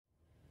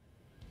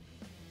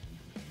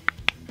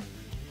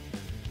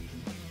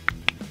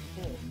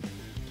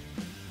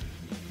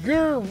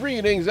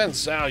Greetings and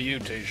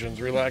salutations,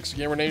 Relaxed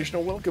Gamer Nation,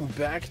 and welcome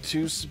back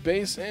to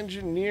Space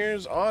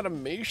Engineers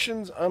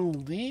Automations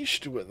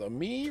Unleashed with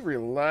me,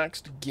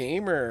 Relaxed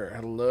Gamer.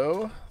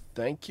 Hello,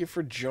 thank you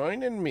for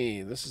joining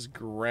me. This is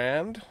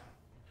grand.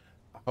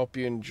 I hope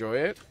you enjoy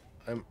it.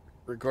 I'm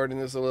recording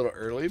this a little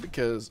early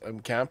because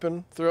I'm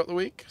camping throughout the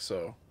week,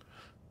 so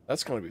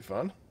that's going to be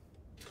fun.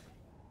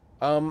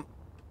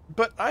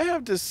 But I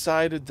have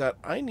decided that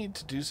I need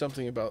to do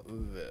something about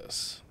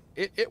this.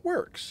 It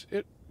works.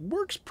 It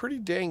works pretty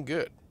dang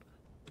good.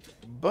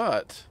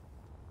 But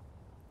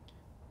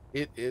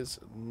it is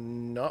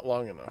not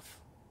long enough.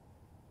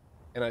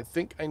 And I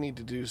think I need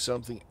to do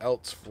something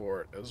else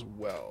for it as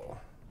well.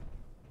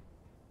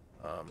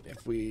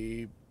 If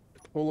we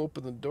pull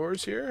open the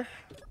doors here,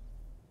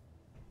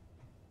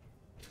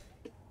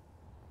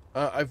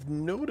 I've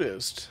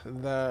noticed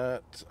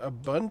that a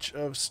bunch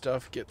of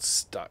stuff gets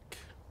stuck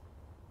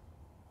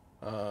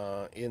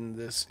in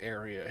this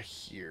area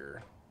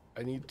here.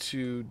 I need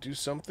to do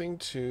something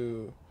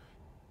to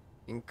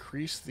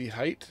increase the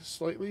height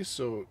slightly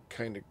so it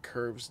kind of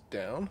curves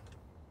down.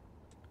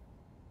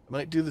 I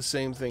might do the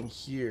same thing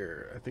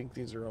here. I think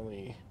these are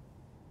only...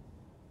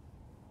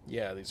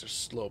 yeah, these are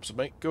slopes. I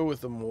might go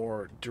with a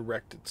more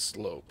directed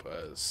slope,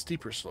 a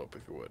steeper slope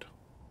if you would.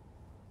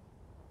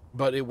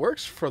 But it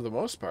works for the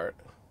most part.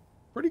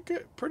 Pretty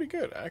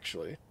good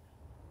actually.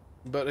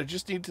 But I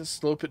just need to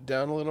slope it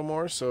down a little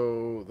more,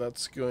 so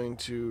that's going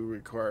to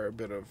require a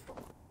bit of...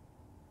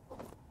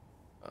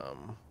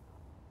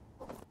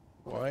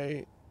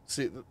 why?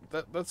 See,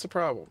 that's the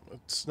problem.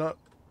 It's not...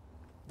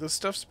 this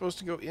stuff's supposed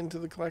to go into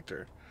the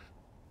collector,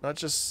 not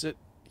just sit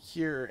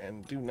here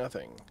and do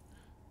nothing.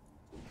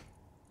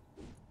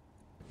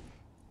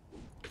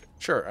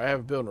 Sure, I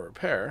have build and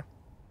repair,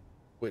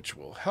 which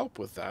will help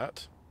with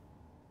that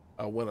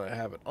when I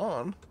have it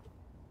on.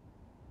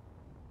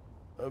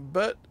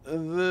 But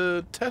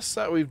the tests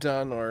that we've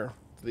done, or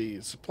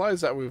the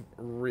supplies that we've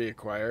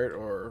reacquired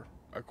or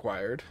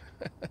acquired,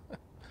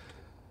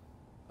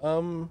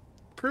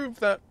 prove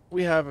that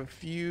we have a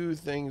few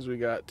things we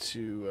got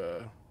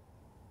to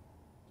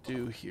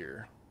do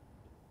here.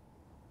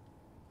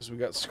 So we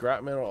got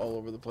scrap metal all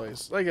over the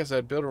place. Like I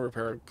said, build and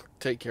repair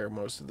take care of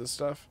most of this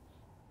stuff.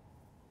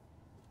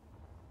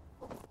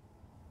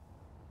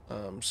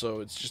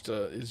 So it's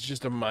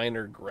just a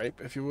minor gripe,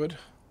 if you would.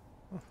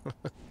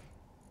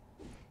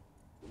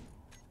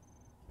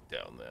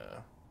 Down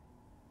there.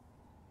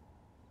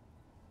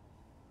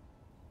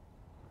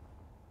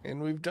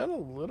 And we've done a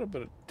little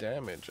bit of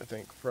damage, I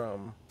think,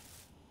 from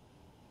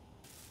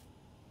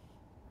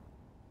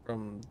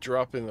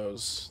dropping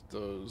those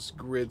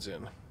grids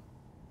in,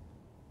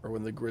 or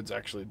when the grids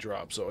actually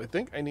drop. So I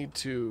think I need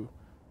to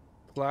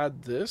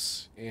clad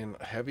this in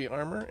heavy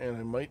armor, and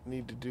I might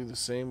need to do the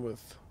same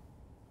with...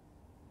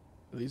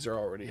 these are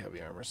already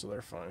heavy armor, so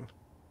they're fine.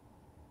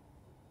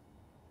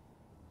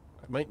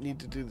 I might need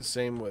to do the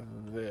same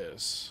with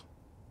this.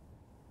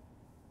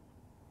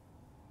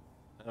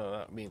 Oh,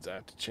 that means I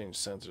have to change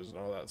sensors and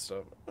all that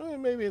stuff.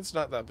 Maybe it's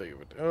not that big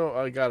of a deal. Oh,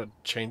 I gotta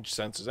change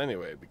sensors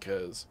anyway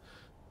because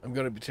I'm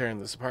going to be tearing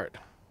this apart.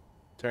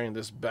 Tearing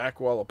this back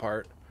wall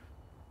apart.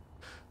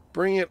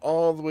 Bring it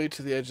all the way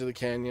to the edge of the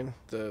canyon,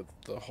 the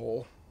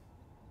hole.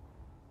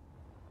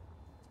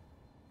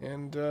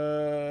 And,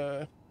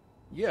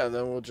 yeah,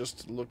 then we'll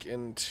just look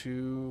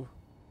into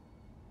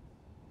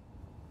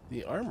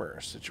the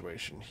armor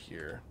situation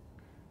here.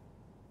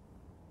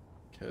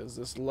 Because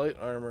this light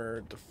armor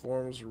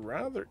deforms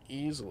rather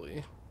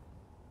easily.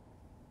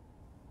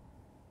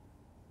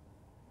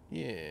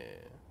 Yeah.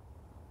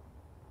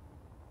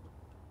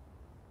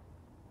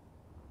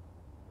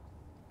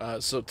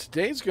 So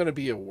today's going to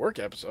be a work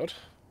episode.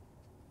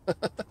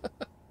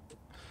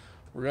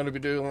 We're going to be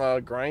doing a lot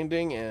of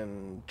grinding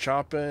and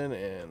chopping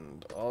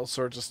and all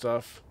sorts of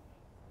stuff.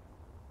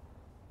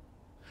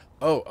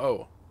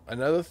 Oh,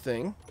 another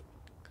thing.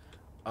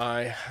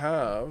 I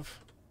have...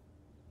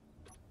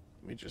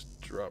 let me just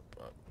drop...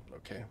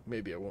 okay,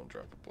 maybe I won't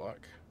drop a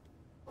block.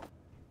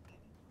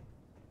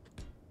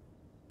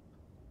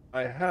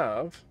 I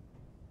have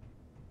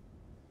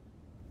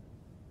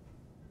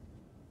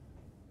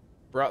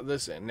brought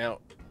this in. Now,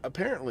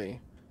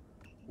 apparently,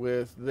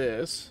 with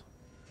this,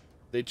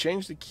 they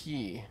changed the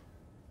key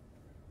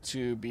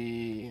to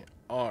be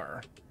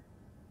R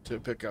to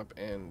pick up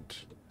and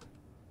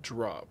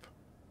drop.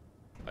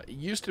 It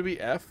used to be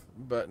F,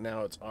 but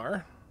now it's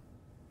R.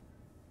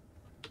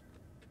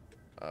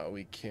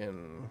 We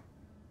can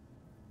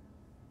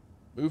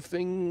move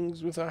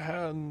things with our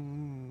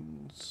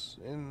hands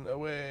in a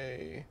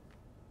way.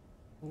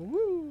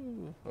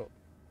 Woo! Oh.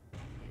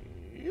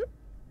 Yep.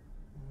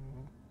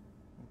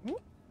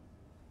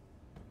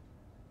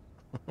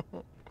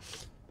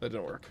 That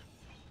didn't work.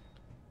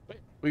 Wait,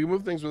 we can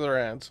move things with our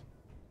hands.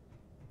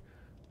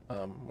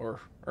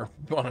 Or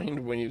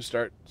mind when you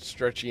start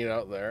stretching it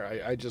out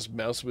there. I just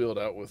mouse wheeled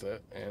out with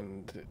it,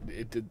 and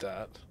it did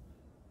that.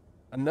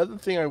 Another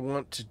thing I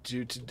want to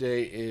do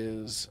today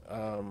is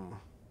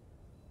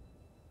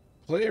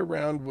play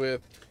around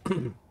with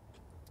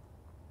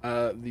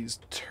These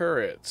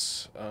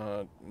turrets,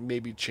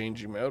 maybe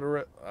change them out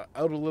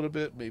a little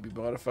bit, maybe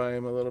modify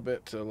them a little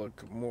bit to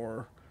look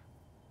more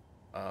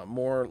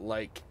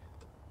like.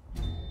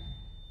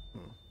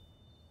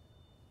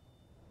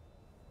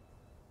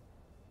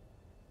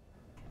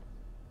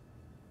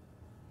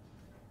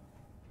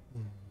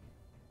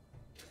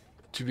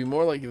 To be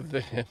more like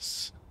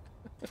this.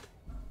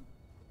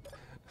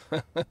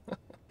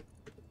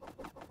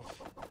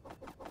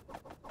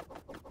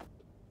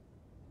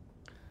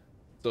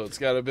 So it's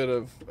got a bit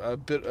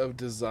of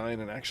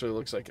design and actually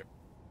looks like a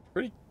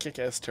pretty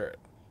kick-ass turret.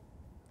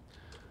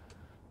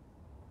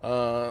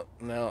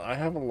 Now I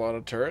have a lot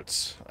of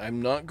turrets. I'm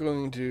not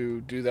going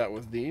to do that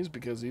with these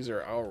because these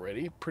are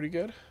already pretty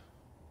good.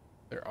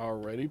 They're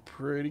already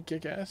pretty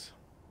kick-ass.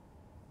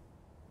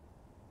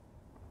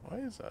 Why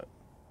is that?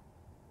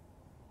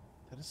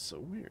 That is so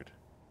weird.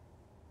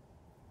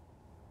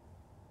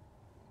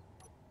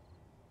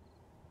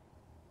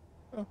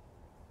 Oh.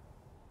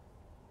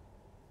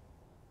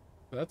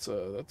 That's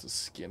a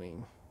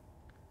skinning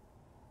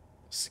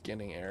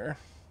error.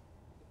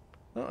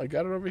 Oh, I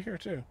got it over here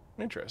too.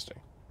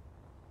 Interesting.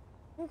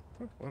 Oh,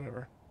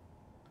 whatever.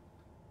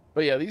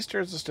 But yeah, these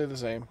turrets will stay the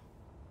same.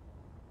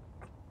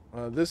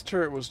 This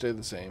turret will stay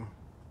the same.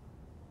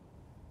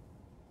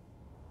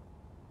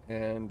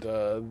 And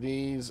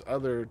these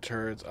other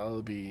turrets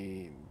I'll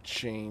be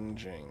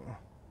changing.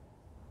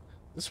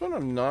 This one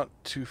I'm not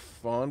too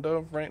fond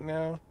of right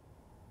now.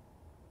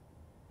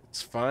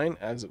 It's fine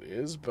as it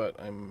is, but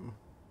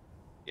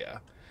yeah.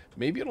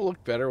 Maybe it'll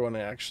look better when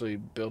I actually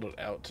build it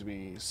out to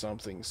be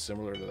something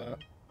similar to that.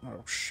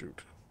 Oh,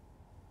 shoot.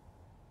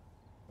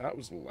 That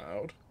was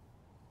loud.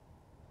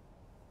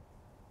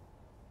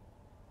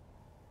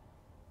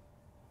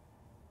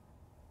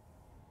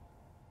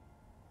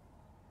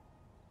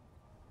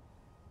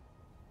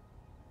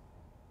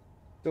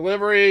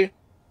 Delivery!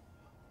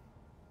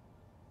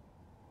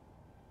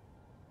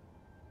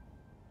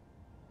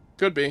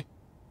 Could be.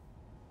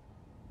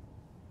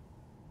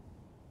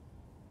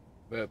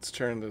 Let's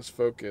turn this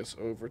focus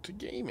over to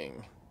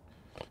gaming.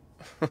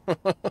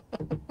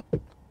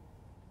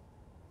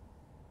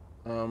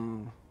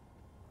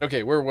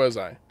 Okay, where was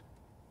I?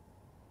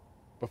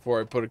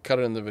 Before I cut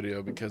it in the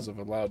video because of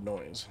a loud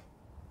noise.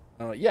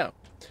 Yeah.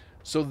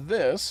 So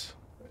this,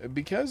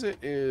 because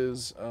it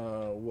is,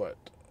 what?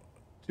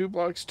 2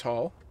 blocks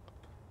tall,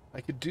 I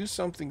could do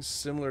something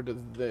similar to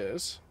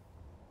this,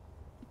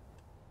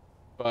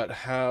 but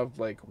have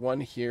like one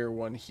here,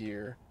 one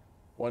here,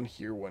 one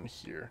here, one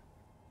here.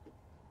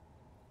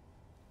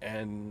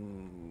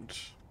 And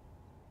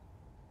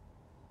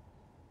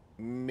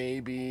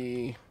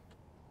maybe,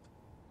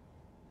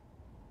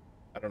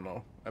 I don't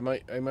know. I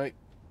might,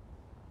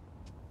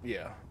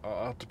 yeah,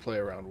 I'll have to play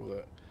around with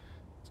it.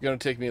 It's gonna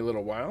take me a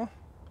little while.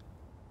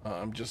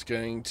 I'm just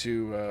going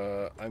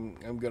to,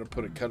 I'm gonna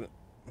put a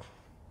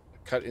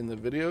cut in the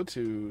video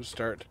to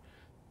start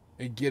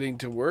getting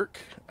to work.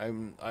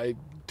 I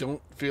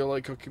don't feel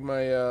like hooking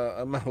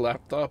my my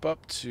laptop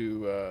up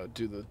to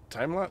do the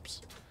time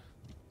lapse.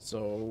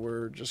 So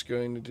we're just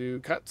going to do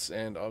cuts,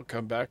 and I'll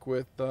come back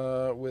with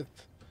update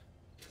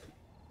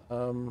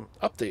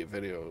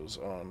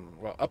videos on,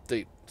 well,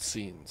 update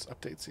scenes.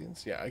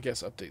 Yeah, I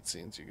guess update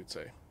scenes you could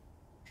say.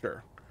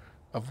 Sure.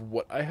 Of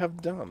what I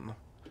have done.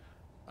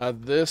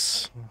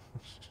 This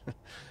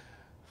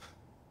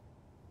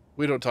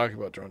we don't talk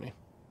about Droney.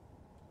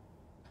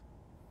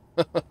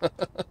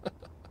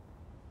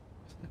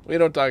 We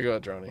don't talk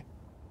about Droney.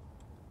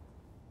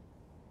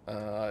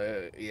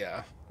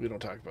 Yeah, we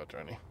don't talk about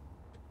Droney.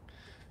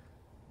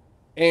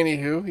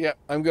 Anywho, yeah,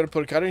 I'm gonna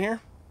put a cut in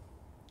here,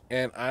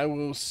 and I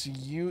will see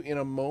you in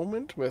a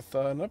moment with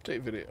an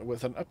update video,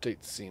 with an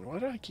update scene. Why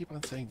do I keep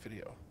on saying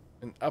video?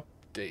 An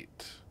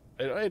update.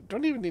 I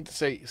don't even need to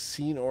say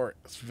scene or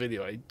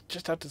video. I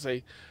just have to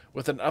say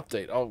with an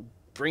update. I'll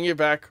bring you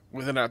back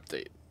with an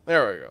update.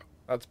 There we go.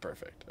 That's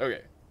perfect.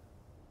 Okay.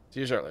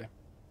 See you shortly.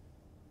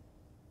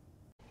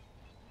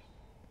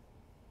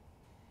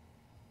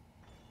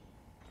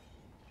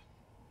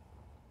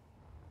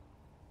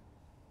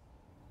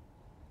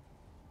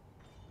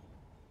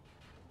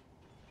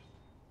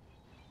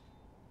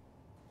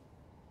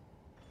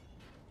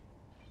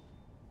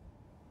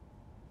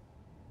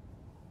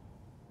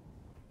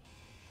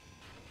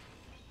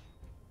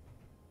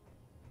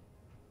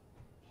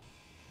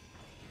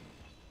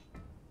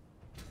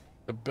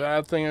 The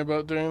bad thing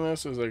about doing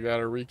this is I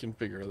gotta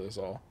reconfigure this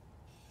all,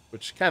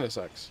 which kind of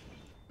sucks.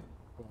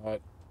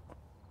 But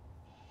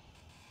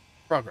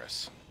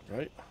progress,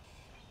 right?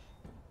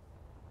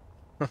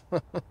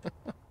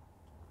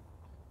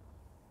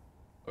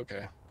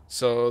 Okay,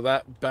 so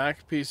that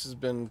back piece has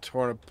been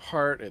torn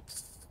apart.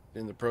 It's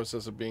in the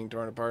process of being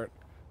torn apart.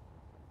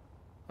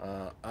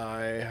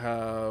 I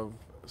have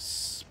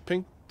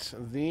pinked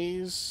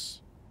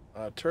these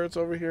turrets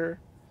over here,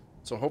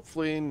 so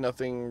hopefully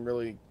nothing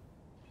really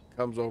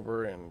comes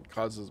over and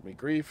causes me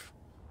grief.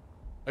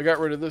 I got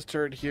rid of this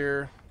turret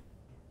here.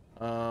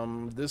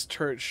 This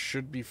turret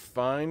should be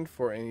fine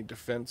for any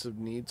defensive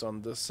needs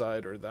on this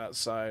side or that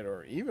side,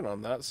 or even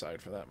on that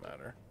side for that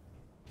matter.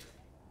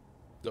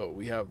 So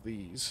we have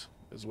these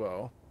as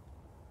well.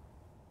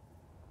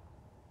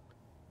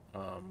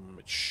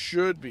 It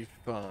should be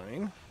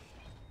fine.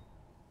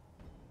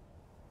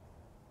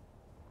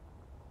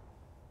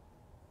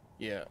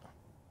 Yeah.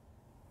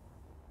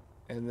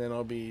 And then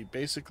I'll be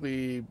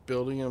basically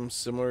building them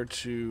similar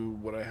to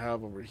what I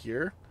have over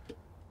here,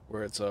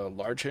 where it's a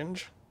large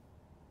hinge.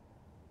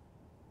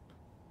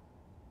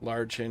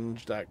 Large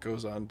hinge that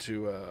goes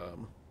onto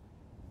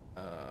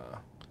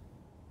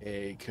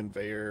a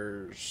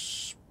conveyor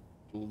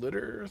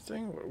splitter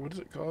thing. What is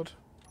it called?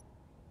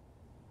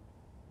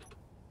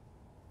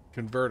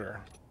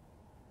 Converter.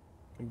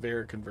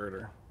 Conveyor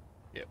converter.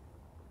 Yep.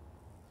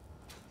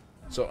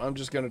 So I'm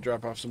just going to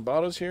drop off some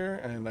bottles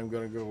here, and I'm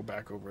going to go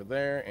back over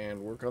there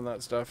and work on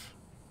that stuff.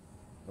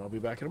 I'll be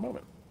back in a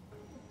moment.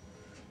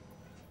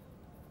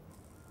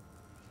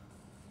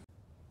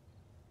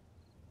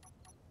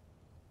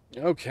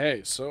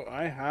 Okay, so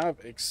I have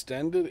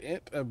extended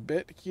it a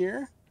bit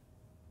here.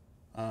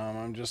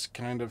 I'm just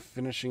kind of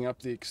finishing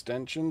up the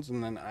extensions,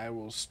 and then I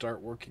will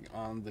start working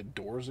on the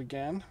doors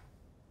again.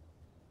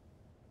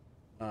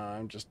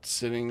 I'm just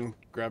sitting,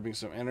 grabbing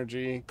some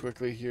energy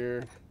quickly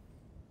here.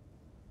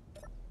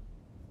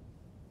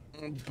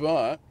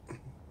 But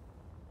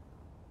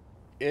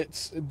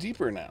it's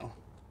deeper now.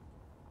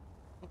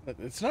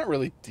 It's not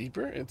really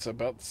deeper. It's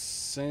about the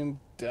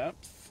same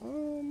depth.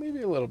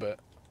 Maybe a little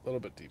bit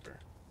deeper.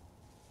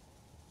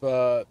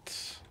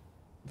 But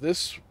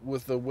this,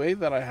 with the way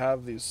that I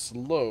have these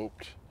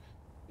sloped,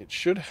 it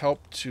should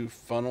help to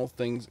funnel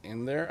things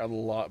in there a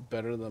lot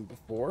better than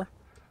before.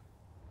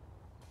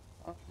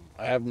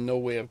 I have no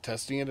way of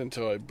testing it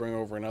until I bring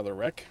over another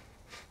wreck.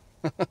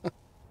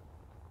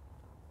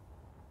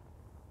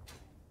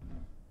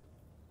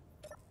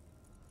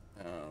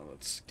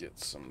 Let's get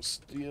some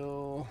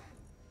steel.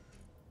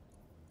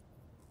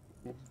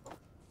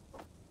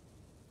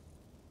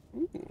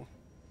 Ooh,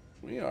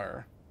 we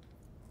are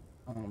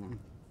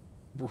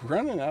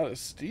running out of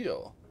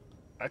steel.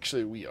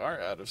 Actually, we are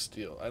out of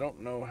steel. I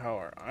don't know how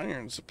our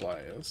iron supply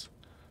is.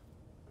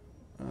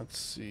 Let's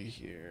see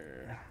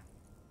here.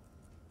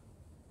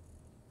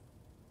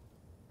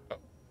 Oh,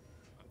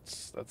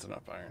 that's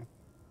enough iron.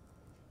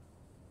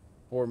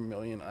 4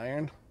 million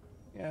iron.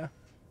 Yeah,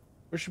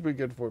 we should be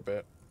good for a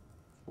bit.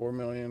 4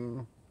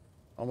 million,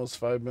 almost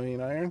 5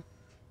 million iron.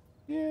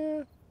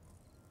 Yeah,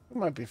 we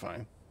might be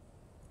fine.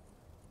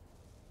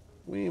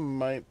 We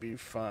might be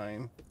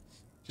fine.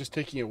 Just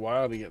taking a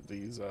while to get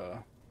these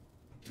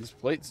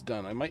plates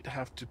done. I might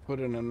have to put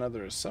in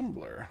another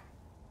assembler.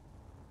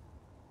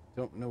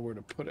 Don't know where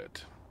to put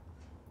it.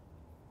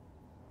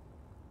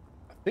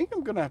 I think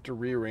I'm gonna have to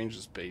rearrange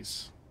this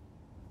base,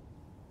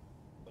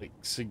 like,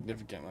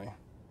 significantly.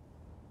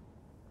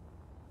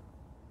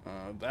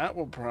 That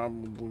will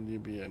probably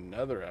be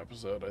another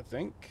episode, I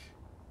think.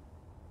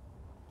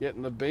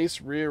 Getting the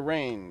base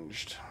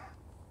rearranged.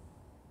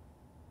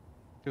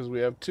 Because we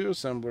have 2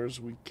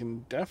 assemblers, we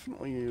can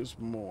definitely use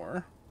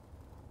more.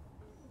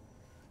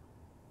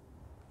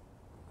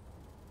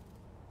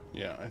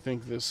 Yeah, I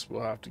think this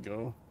will have to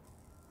go.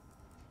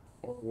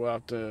 Or we'll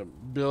have to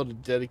build a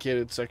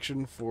dedicated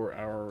section for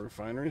our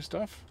refinery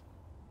stuff.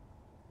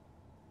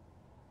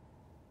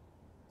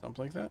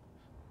 Something like that.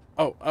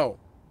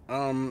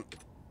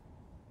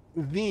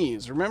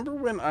 These. Remember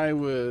when I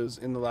was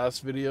in the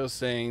last video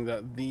saying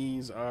that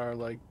these are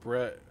like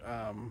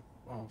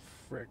oh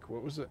frick,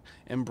 what was it?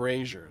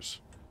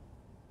 Embrasures.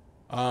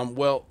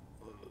 Well,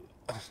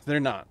 they're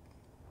not.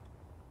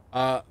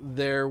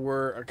 There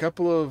were a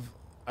couple of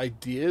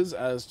ideas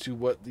as to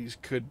what these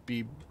could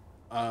be,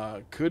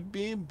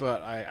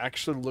 but I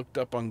actually looked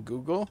up on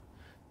Google,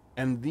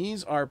 and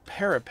these are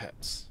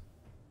parapets.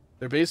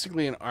 They're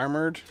basically an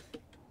armored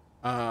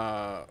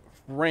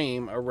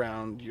frame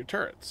around your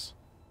turrets.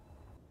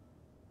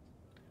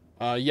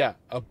 Yeah,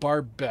 a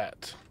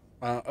barbette.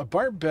 A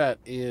barbette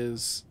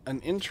is an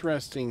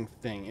interesting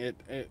thing. It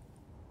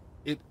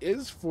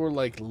is for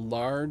like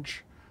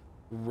large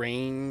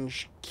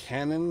range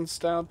cannon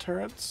style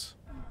turrets.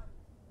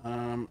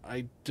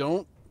 I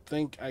don't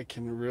think I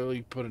can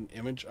really put an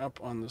image up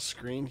on the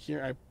screen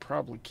here. I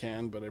probably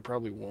can, but I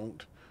probably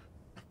won't.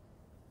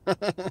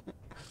 Because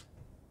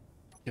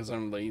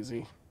I'm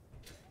lazy.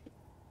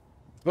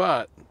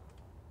 But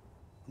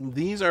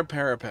these are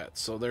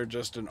parapets, so they're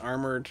just an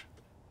armored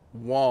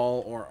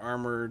wall or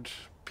armored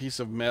piece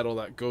of metal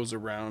that goes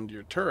around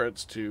your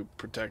turrets to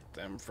protect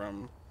them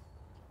from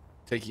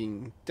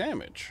taking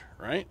damage,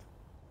 right?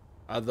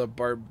 The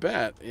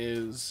barbette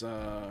is,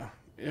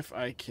 if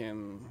I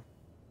can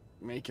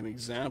make an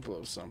example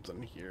of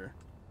something here.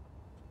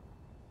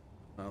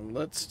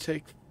 Let's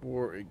take,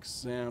 for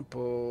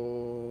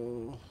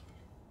example,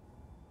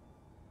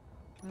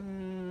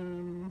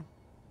 you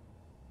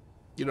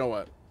know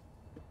what?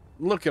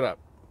 Look it up.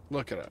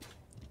 Look it up.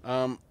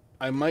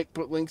 I might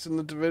put links in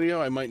the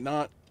video. I might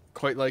not.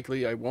 Quite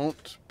likely I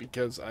won't,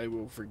 because I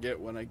will forget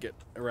when I get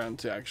around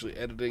to actually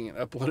editing and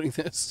uploading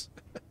this.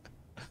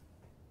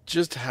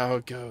 Just how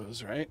it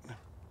goes, right?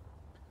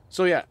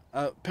 So yeah,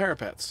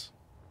 parapets.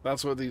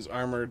 That's what these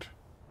armored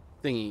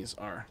thingies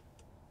are.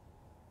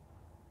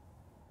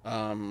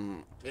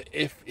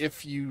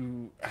 If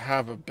you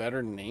have a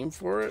better name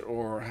for it,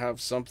 or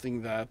have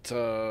something that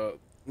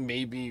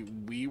maybe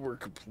we were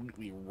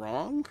completely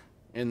wrong,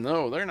 and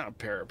no, they're not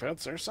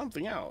parapets, they're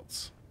something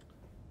else,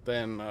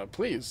 then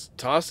please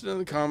toss it in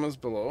the comments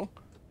below.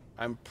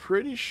 I'm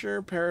pretty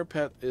sure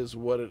parapet is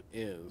what it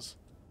is,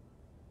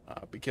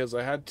 because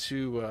I had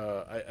to.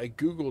 I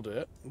googled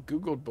it,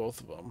 googled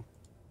both of them.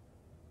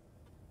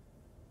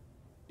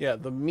 Yeah,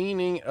 the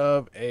meaning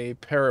of a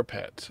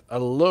parapet: a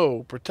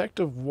low,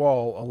 protective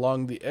wall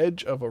along the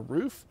edge of a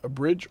roof, a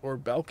bridge, or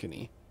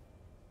balcony.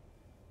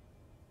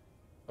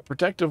 A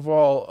protective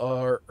wall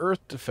or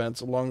earth defense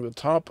along the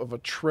top of a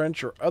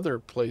trench or other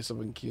place of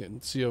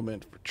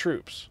concealment for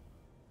troops.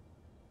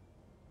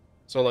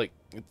 So, like,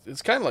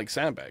 it's kind of like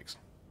sandbags.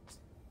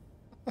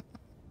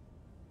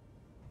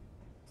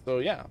 So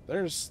yeah,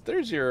 there's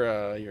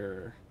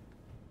your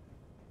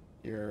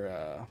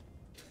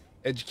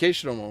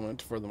educational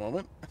moment for the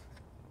moment.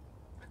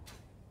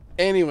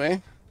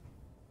 Anyway,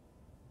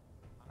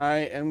 I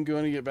am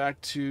going to get back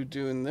to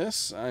doing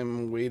this.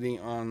 I'm waiting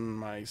on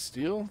my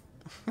steel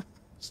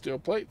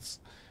plates,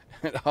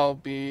 and I'll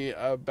be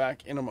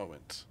back in a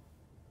moment.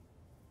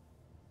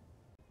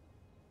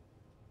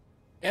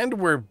 And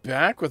we're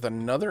back with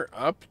another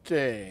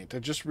update. I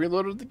just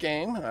reloaded the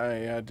game. I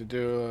had to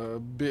do a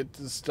bit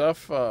of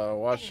stuff.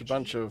 Watched a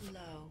bunch of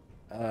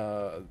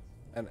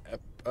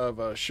of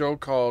a show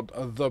called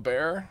The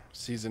Bear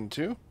Season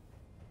 2.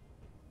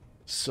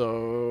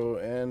 So,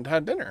 and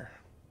had dinner.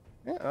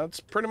 Yeah, that's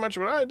pretty much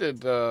what I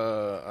did.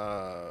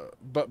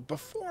 But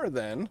before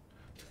then,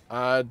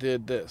 I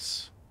did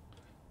this.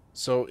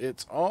 So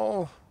it's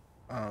all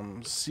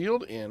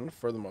sealed in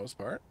for the most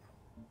part.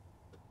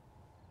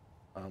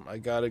 I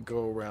gotta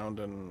go around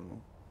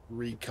and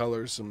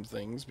recolor some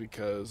things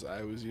because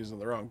I was using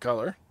the wrong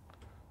color.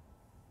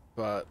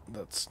 But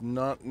that's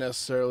not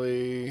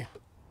necessarily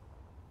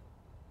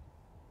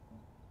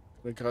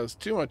going to cause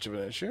too much of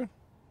an issue.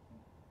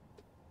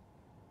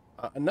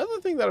 Another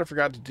thing that I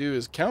forgot to do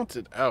is count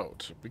it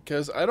out,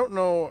 because I don't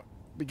know,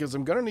 because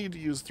I'm going to need to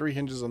use 3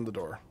 hinges on the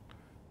door.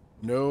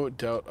 No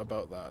doubt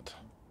about that.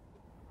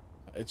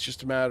 It's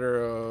just a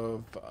matter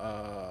of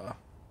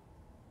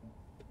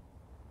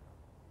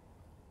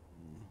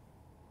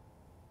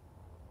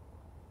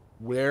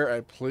where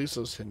I place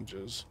those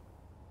hinges.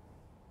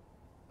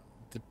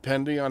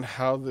 Depending on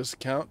how this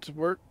count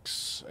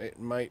works, it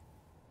might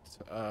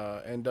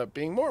end up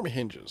being more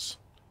hinges.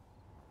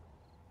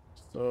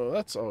 So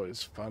that's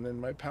always fun, and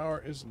my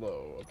power is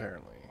low,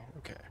 apparently.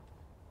 Okay.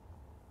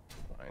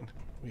 Fine.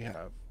 We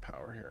have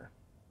power here.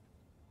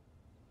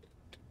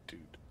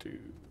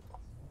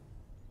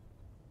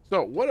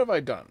 So, what have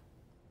I done?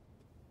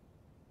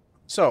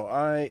 So,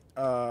 I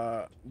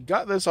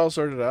got this all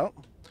sorted out.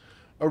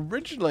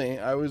 Originally,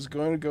 I was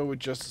going to go with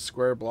just the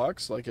square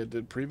blocks like I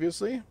did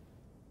previously,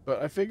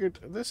 but I figured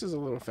this is a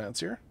little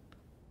fancier.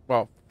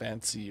 Well,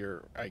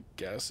 fancier, I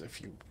guess, if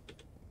you...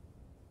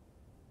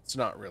 It's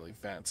not really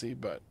fancy,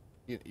 but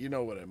you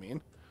know what I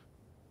mean.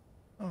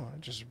 Oh, I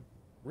just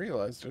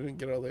realized I didn't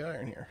get all the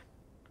iron here.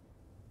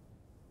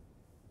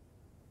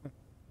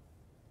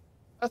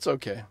 That's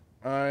okay.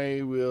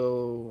 I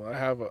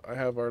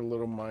have our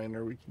little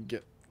miner. We can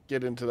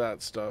get into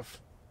that stuff.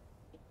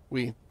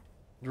 We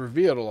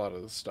revealed a lot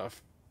of the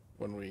stuff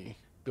when we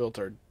built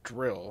our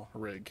drill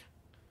rig.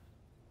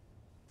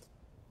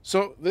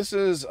 So this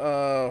is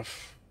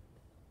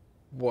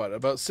what,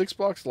 about 6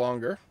 blocks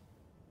longer.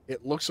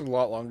 It looks a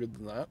lot longer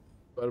than that,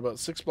 but about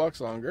 6 blocks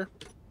longer.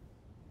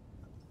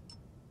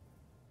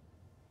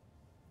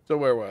 So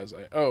where was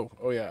I?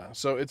 Oh yeah.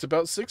 So it's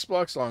about 6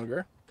 blocks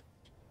longer.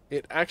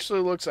 It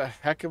actually looks a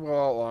heck of a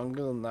lot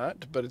longer than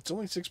that, but it's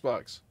only 6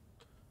 blocks.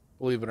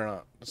 Believe it or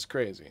not. It's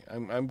crazy.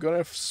 I'm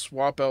going to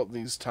swap out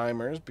these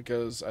timers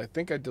because I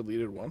think I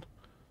deleted one.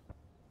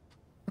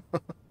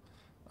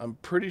 I'm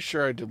pretty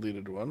sure I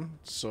deleted one,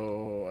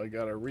 so I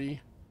got to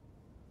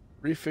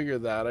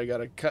refigure that. I got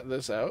to cut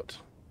this out.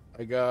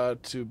 I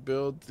got to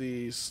build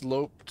the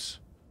sloped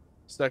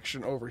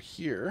section over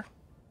here.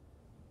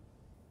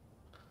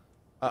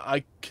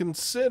 I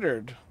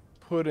considered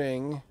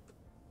putting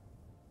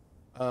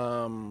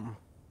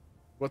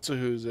what's a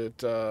who's it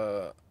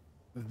the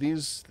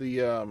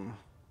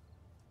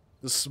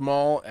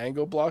small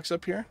angle blocks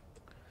up here,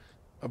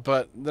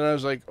 but then I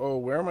was like, oh,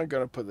 where am I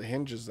gonna put the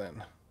hinges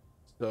then?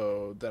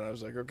 So then I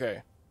was like,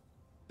 okay,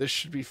 this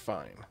should be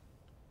fine.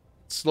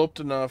 It's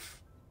sloped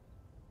enough,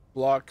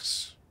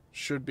 blocks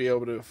should be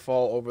able to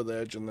fall over the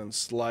edge and then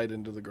slide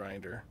into the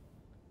grinder.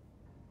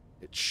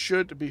 It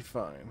should be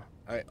fine.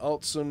 I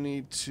also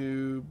need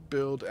to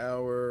build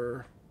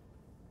our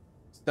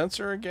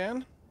sensor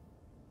again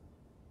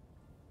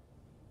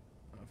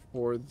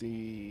for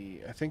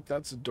the, I think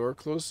that's a door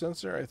close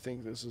sensor. I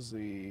think this is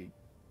the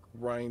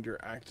grinder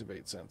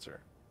activate sensor.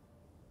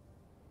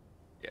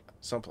 Yeah,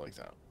 something like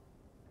that.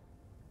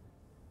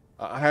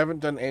 I haven't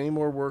done any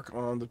more work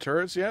on the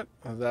turrets yet.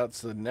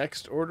 That's the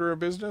next order of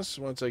business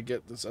once I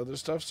get this other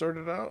stuff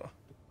sorted out.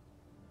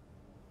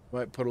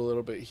 Might put a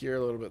little bit here,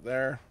 a little bit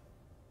there.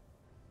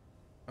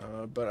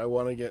 but I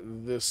want to get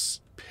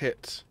this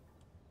pit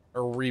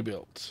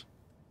rebuilt.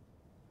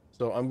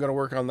 So I'm going to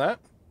work on that.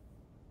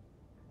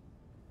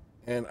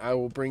 And I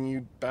will bring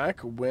you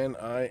back when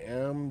I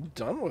am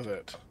done with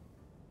it.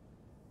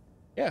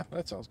 Yeah,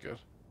 that sounds good.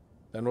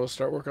 Then we'll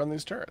start work on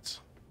these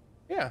turrets.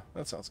 Yeah,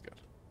 that sounds good.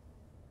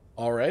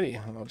 Alrighty,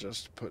 I'll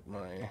just put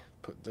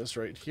this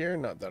right here.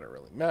 Not that it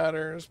really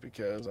matters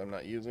because I'm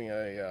not using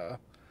a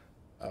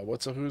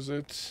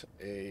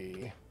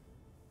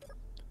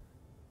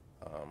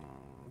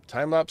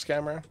time-lapse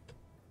camera.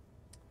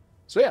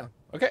 So yeah,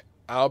 okay,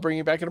 I'll bring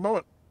you back in a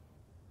moment.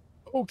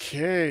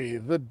 Okay,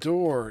 the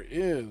door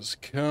is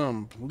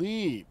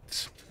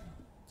complete.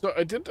 So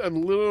I did a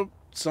little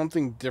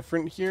something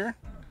different here.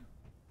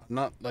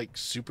 Not like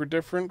super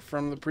different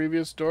from the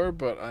previous door,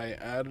 but I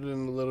added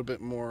in a little bit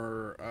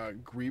more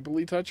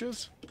greebly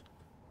touches,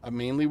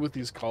 mainly with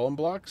these column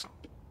blocks.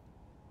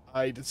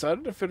 I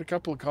decided to fit a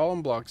couple of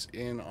column blocks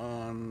in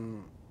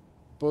on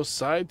both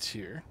sides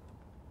here,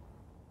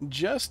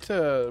 just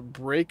to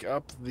break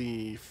up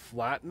the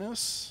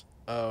flatness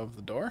of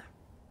the door.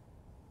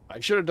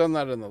 I should have done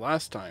that in the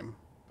last time,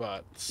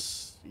 but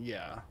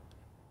yeah.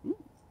 Ooh,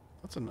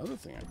 that's another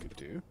thing I could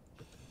do.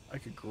 I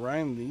could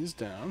grind these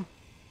down.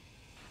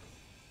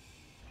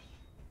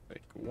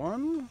 Take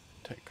one,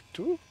 take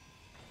two.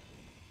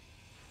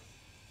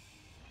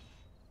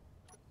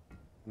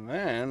 And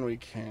then we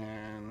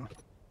can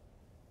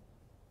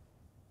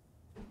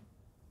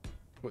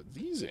put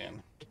these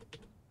in.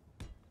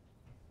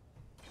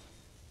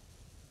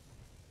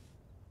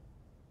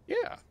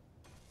 Yeah.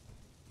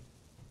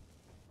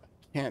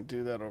 Can't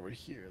do that over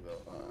here,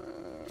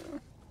 though.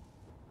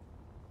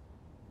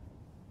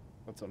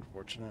 That's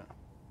unfortunate.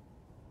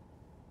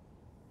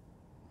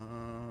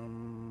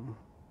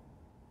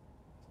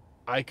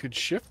 I could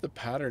shift the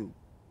pattern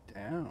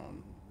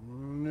down.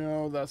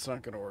 No, that's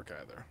not going to work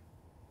either.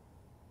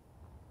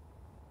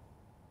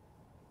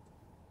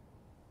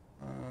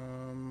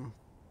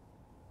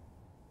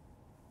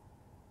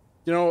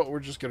 You know what? We're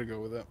just going to go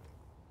with it.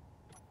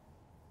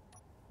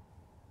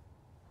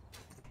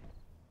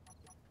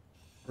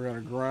 We're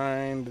going to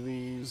grind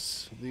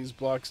these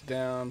blocks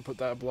down, put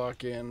that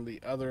block in. The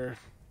other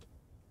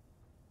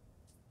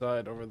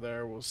side over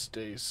there will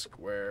stay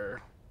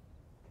square.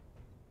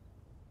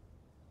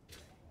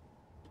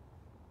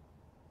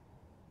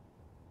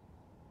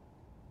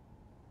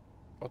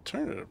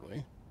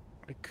 Alternatively,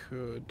 I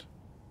could...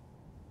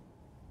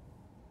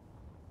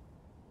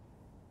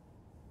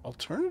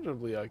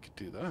 Alternatively, I could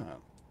do that.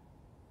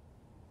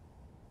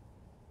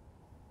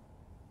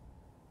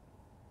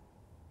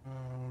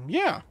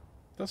 Yeah,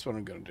 that's what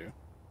I'm going to do.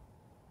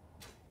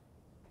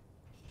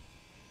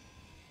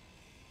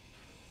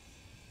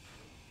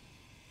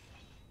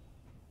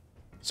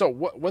 So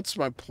what's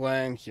my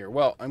plan here?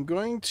 Well, I'm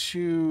going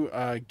to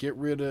get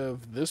rid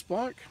of this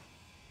block.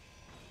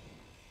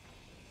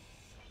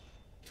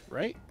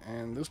 Right?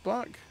 And this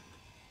block.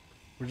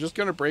 We're just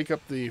going to break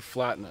up the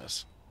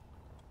flatness.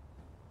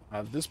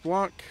 This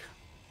block,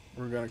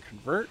 we're going to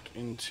convert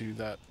into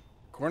that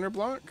corner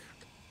block.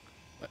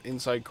 That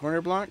inside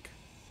corner block.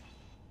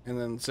 And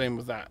then same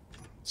with that.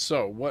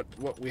 So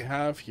what we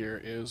have here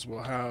is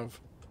we'll have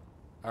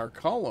our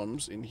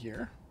columns in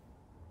here.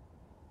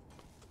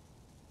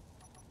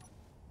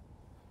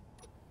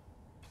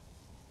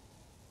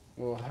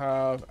 We'll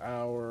have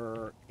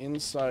our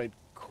inside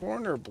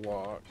corner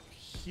block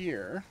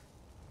here.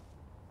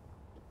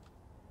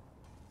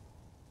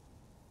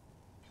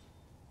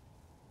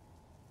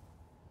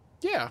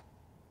 Yeah,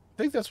 I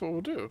think that's what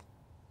we'll do.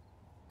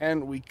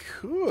 And we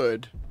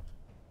could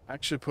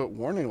actually put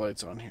warning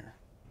lights on here.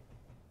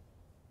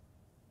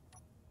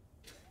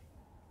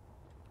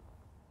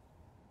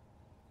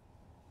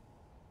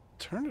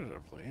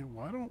 Alternatively,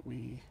 why don't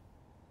we...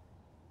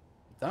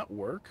 Would that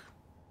work?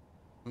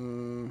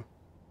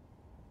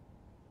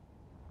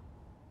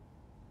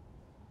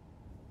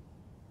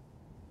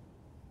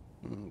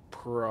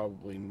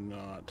 Probably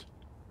not.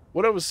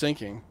 What I was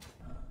thinking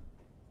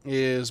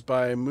is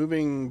by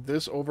moving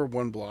this over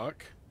one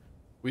block,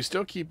 we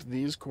still keep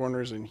these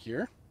corners in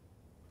here.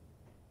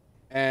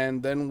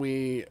 And then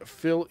we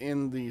fill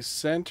in the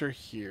center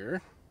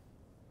here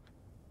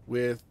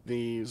with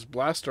these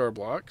blast door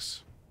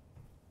blocks.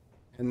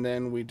 And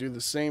then we do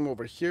the same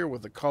over here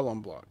with the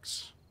column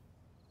blocks.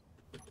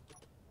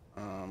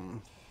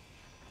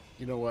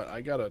 You know what? I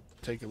gotta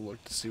take a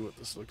look to see what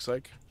this looks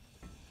like.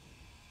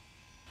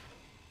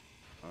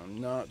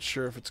 I'm not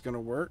sure if it's gonna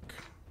work.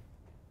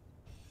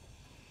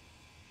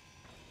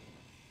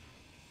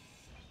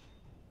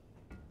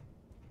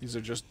 These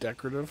are just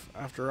decorative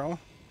after all.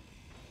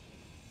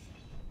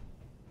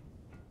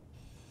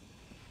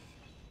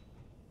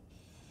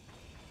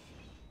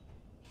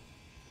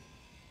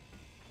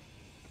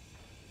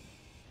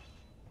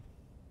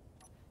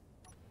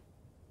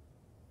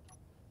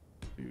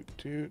 Toot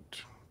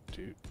toot,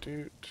 toot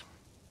toot.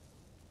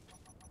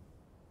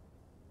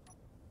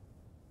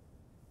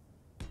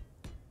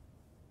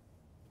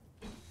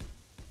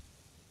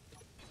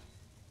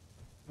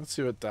 Let's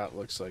see what that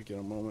looks like in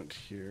a moment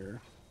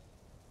here.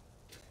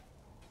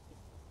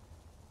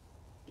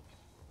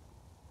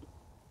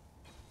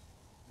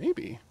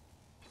 Maybe.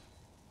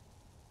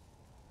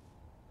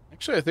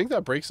 Actually, I think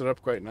that breaks it up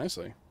quite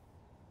nicely.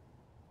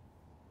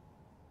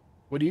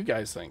 What do you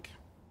guys think?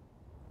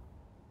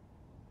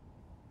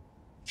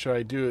 Should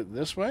I do it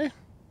this way?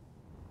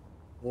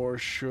 Or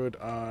should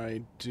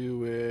I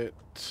do it...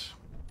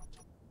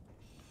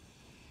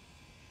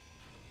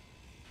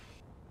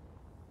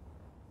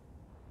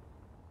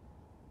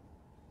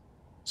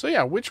 So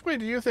yeah, which way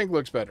do you think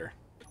looks better?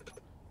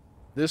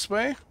 This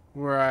way,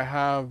 where I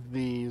have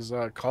these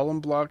column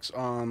blocks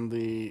on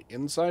the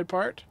inside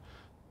part.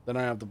 Then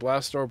I have the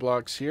blast door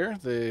blocks here.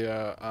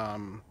 The,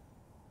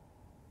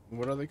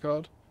 what are they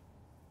called?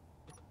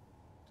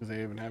 Do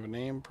they even have a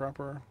name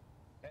proper?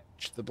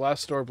 Edge. The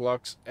blast door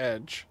blocks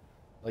edge,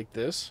 like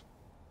this.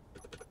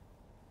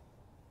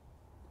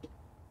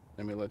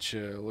 Let me let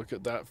you look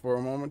at that for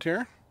a moment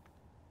here.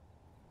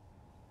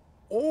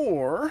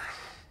 Or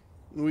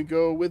we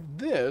go with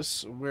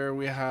this, where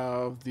we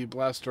have the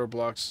blast door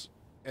blocks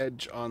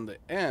edge on the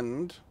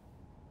end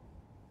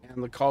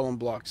and the column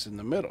blocks in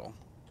the middle.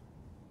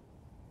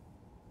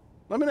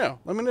 Let me know.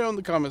 Let me know in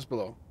the comments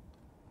below.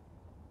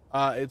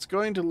 It's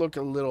going to look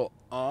a little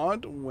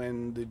odd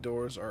when the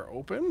doors are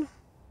open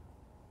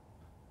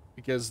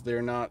because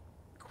they're not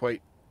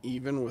quite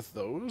even with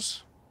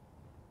those.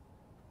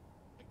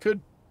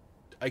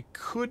 I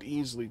could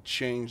easily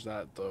change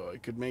that though. I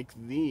could make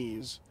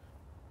these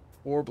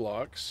 4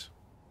 blocks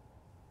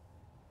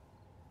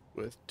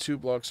with 2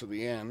 blocks at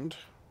the end.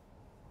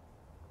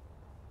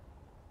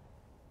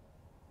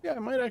 Yeah, I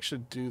might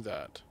actually do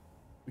that.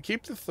 We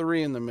keep the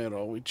 3 in the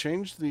middle. We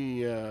change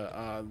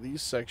the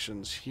these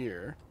sections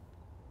here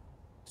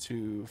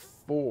to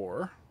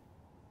 4.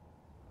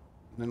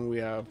 Then we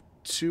have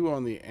 2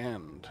 on the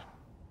end.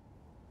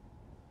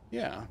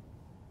 Yeah.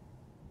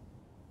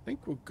 I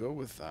think we'll go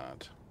with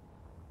that.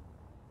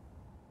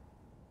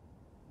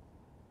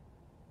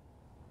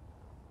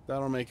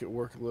 That'll make it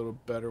work a little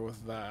better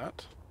with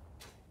that.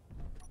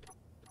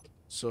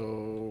 So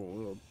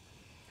we'll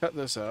cut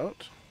this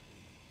out.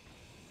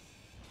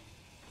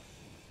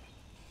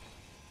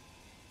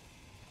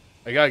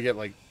 I gotta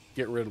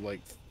get rid of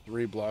like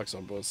 3 blocks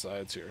on both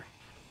sides here.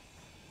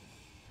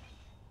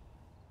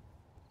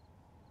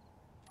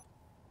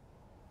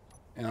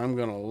 And I'm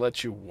gonna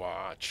let you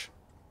watch.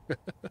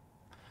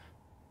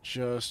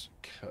 Just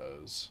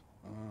cause.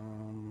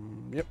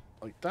 Yep,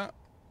 like that.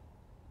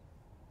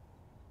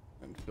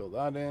 And fill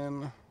that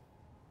in.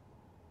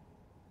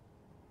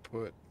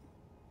 Put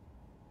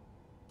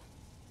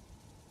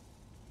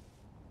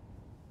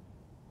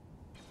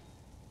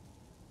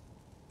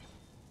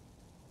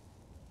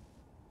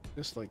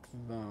this like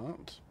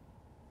that.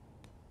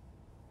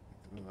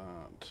 Like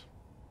that.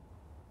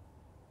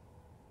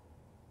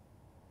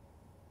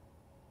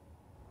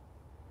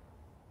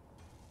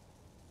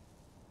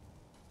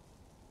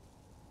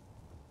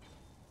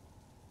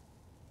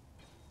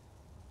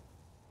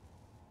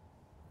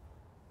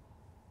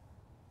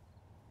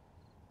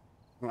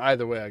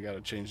 Either way, I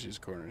gotta change these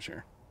corners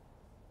here.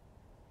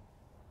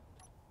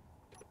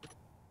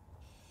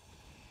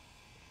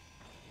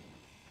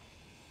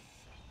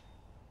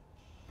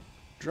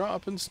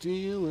 Dropping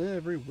steel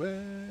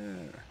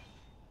everywhere.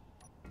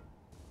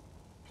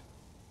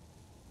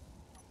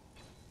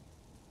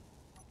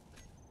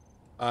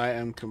 I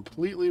am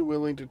completely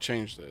willing to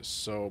change this,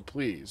 so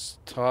please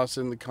toss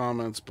in the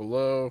comments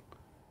below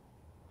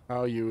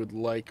how you would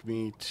like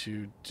me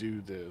to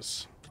do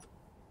this.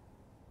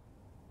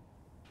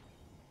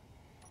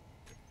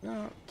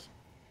 That.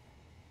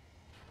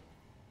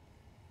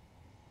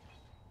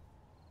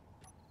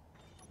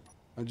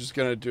 I'm just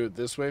gonna do it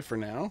this way for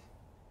now.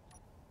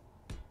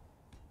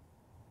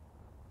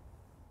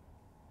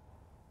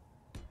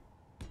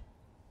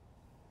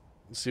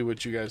 Let's see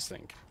what you guys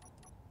think.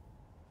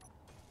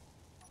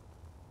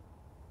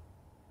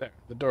 There,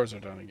 the doors are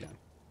done again.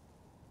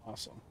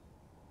 Awesome.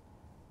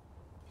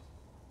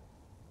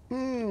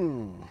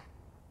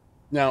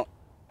 Now,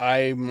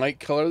 I might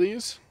color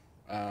these.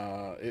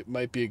 It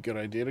might be a good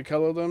idea to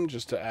color them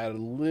just to add a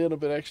little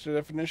bit extra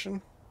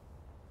definition.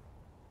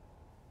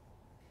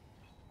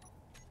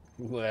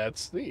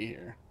 Let's see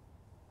here.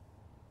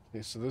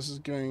 Okay, so this is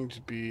going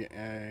to be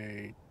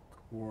a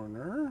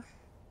corner.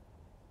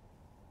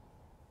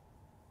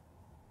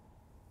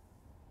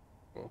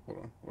 Oh, hold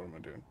on. What am I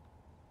doing?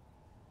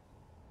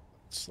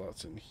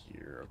 Slots in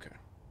here. Okay.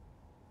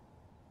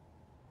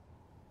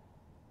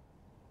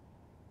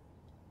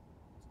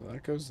 So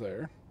that goes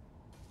there.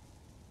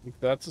 I think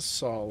that's a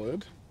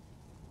solid.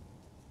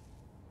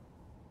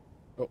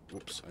 Oh,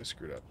 whoops. I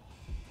screwed up.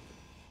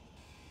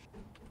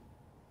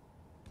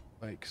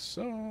 Like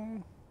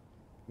so.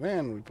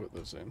 Then we put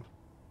this in.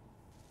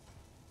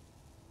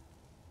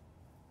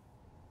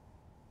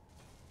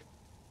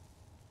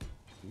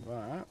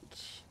 That.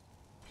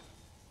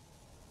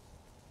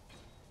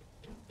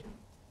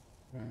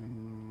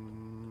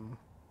 And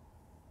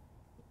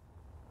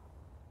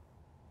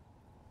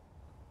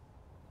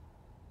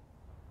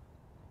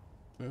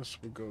this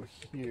will go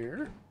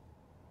here.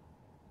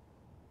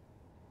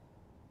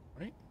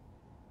 Right?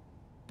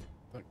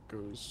 That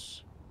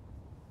goes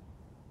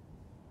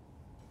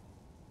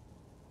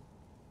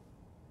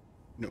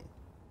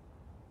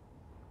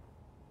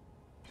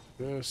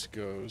This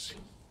goes.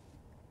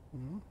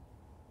 Hmm?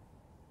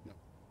 No. I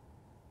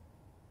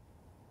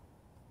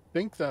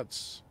think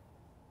that's.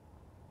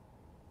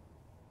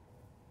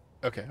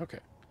 Okay, okay.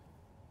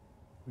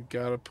 We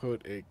gotta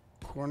put a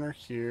corner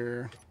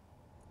here.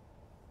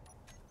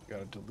 We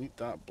gotta delete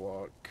that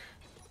block.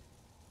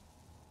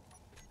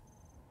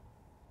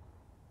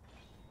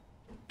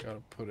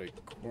 Gotta put a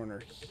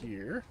corner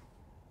here.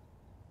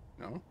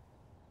 No.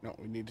 No,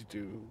 we need to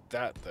do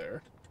that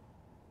there.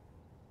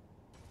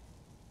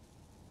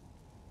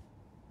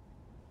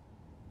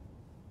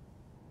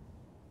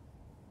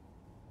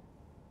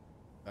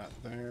 That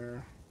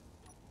there.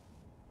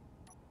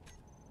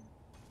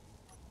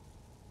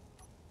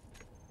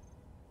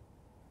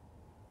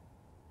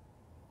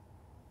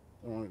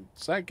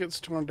 Once that gets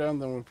torn down,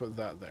 then we put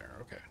that there.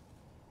 Okay.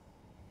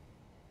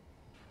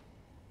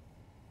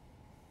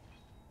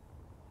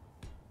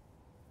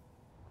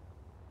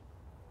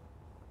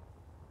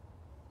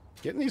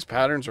 Getting these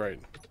patterns right,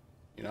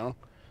 you know,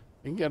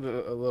 it can get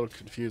a little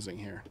confusing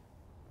here.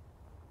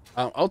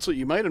 Also,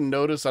 you might have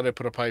noticed that I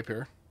put a pipe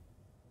here.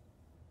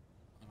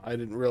 I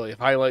didn't really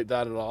highlight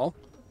that at all,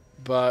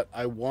 but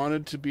I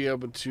wanted to be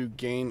able to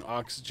gain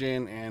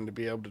oxygen and to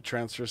be able to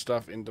transfer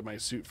stuff into my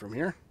suit from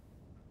here.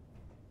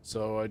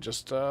 So I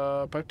just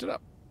piped it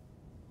up.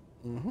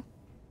 Okay.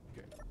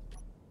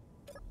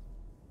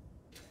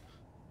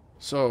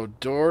 So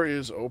door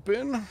is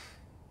open.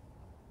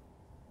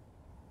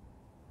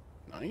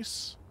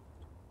 Nice.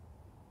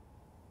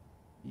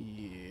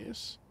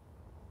 Yes.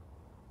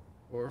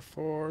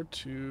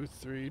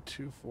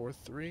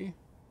 4423243.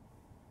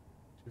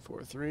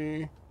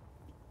 243.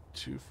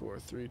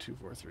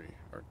 243243.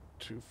 Or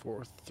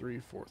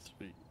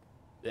 24343.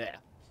 Yeah.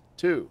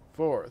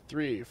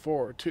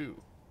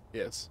 24342.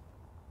 Yes.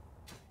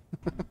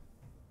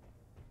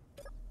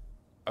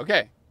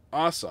 Okay.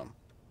 Awesome.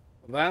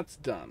 That's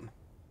done.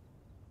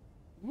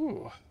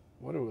 Ooh.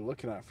 What are we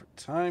looking at for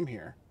time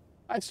here?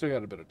 I still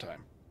got a bit of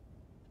time.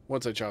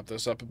 Once I chop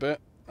this up a bit,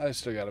 I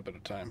still got a bit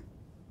of time.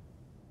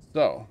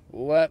 So,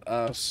 let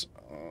us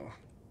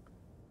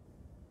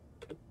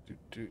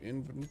do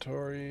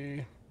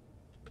inventory.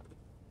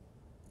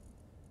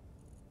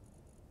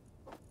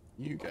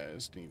 You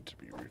guys need to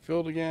be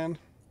refilled again.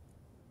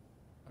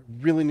 I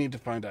really need to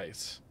find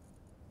ice.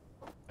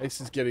 Ice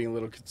is getting a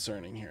little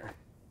concerning here.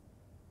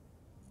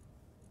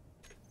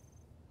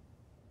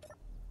 I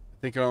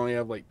think I only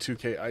have like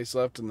 2k ice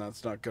left, and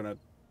that's not going to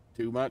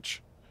do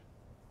much.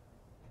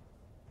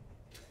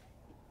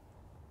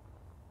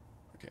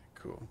 Okay,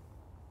 cool.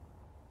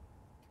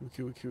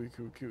 Cool.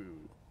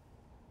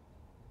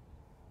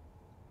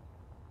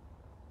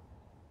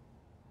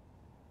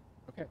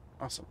 Okay,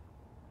 awesome.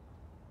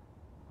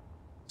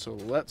 So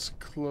let's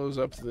close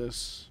up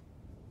this.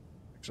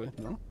 Actually,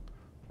 no.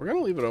 We're going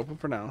to leave it open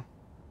for now.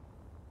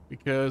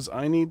 Because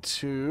I need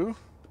to...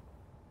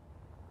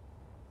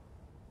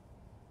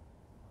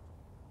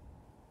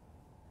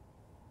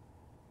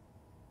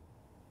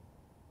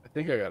 I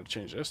think I got to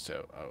change this to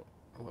out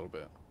a little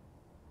bit.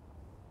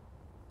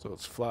 So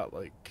it's flat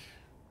like...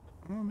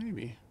 Oh,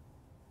 maybe.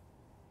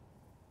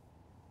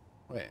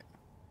 Wait.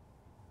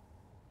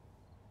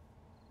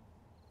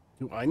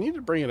 Do I need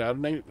to bring it out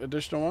an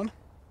additional one?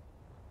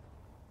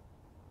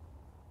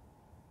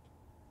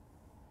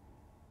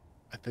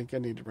 I think I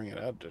need to bring it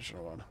out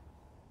additional one.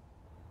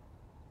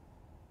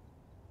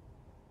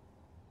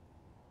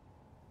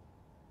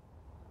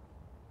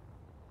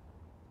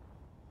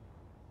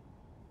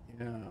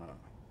 Yeah.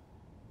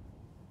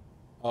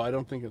 Oh, I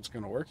don't think it's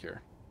going to work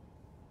here.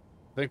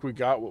 I think we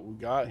got what we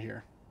got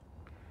here.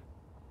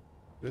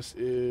 This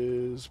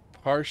is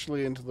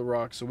partially into the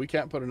rock, so we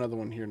can't put another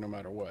one here no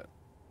matter what.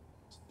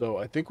 So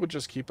I think we'll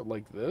just keep it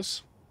like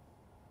this.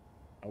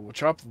 We'll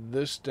chop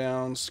this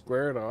down,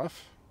 square it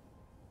off.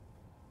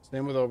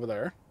 Same with over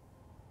there.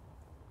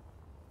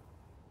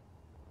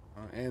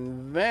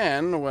 And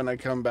then when I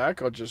come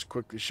back, I'll just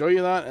quickly show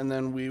you that, and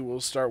then we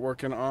will start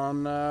working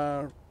on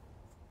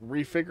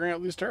refiguring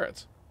out these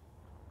turrets.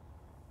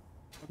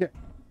 Okay.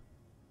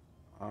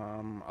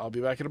 I'll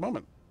be back in a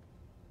moment.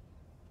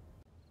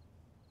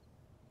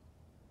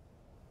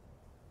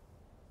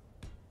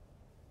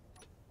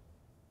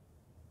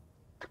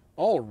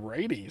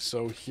 Alrighty,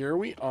 so here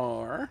we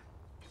are.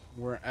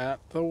 We're at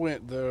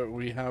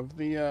we have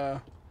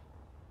the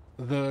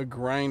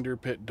grinder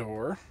pit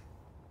door.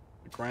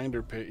 The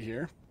grinder pit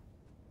here.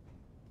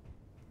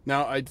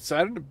 Now, I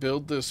decided to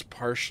build this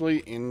partially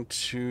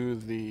into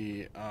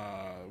the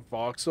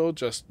voxel,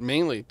 just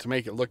mainly to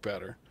make it look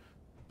better.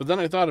 But then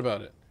I thought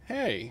about it.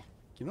 Hey,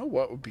 you know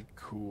what would be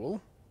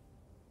cool?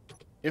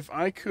 If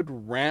I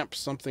could ramp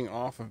something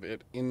off of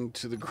it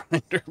into the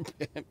grinder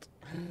pit.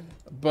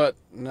 But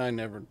I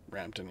never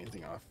ramped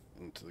anything off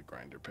into the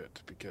grinder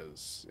pit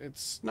because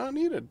it's not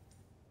needed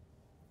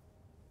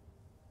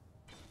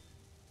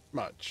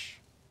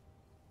much.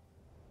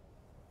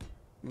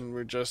 And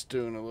we're just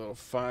doing a little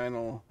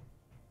final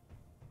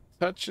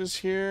touches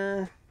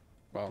here.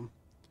 Well,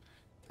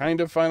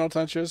 kind of final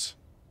touches.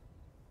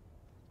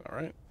 All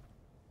right.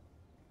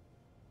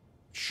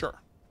 Sure.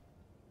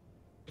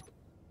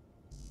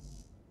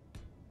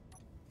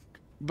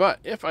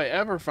 But if I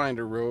ever find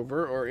a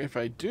rover, or if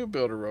I do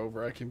build a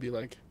rover, I can be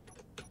like,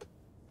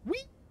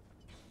 wee,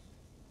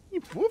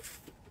 woof,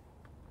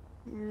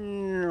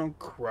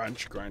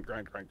 crunch, grind,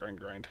 grind, grind, grind,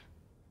 grind.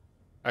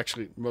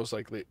 Actually, most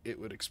likely it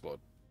would explode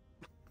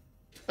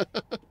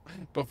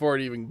before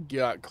it even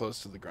got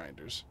close to the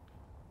grinders.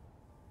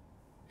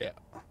 Yeah.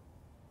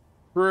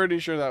 Pretty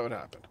sure that would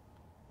happen.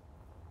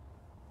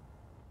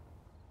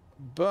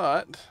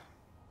 But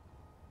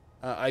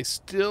I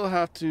still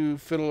have to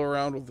fiddle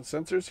around with the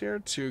sensors here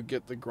to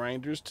get the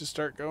grinders to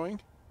start going.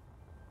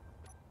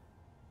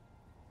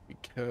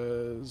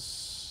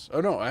 Because...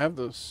 oh no, I have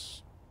the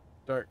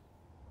start...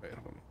 wait,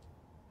 hold on.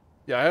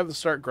 Yeah, I have the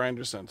start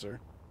grinder sensor.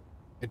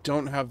 I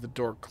don't have the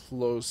door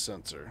close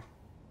sensor.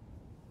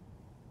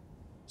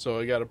 So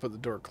I got to put the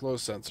door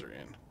close sensor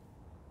in.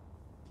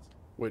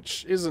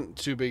 Which isn't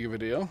too big of a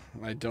deal.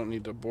 I don't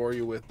need to bore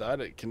you with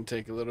that. It can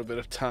take a little bit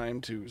of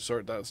time to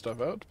sort that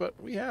stuff out.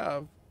 But we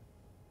have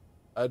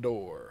a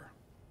door.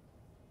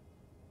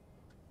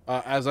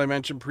 As I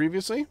mentioned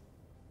previously,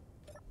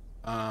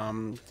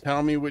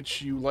 tell me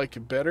which you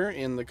like better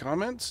in the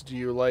comments. Do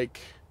you like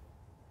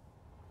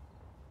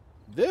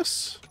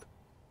this?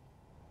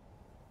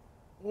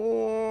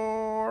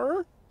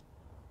 Or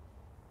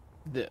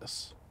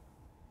this?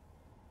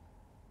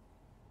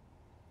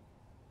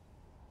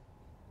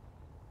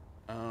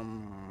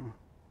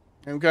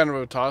 I'm kind of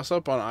a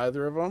toss-up on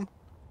either of them.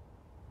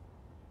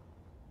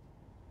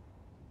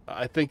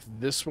 I think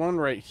this one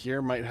right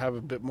here might have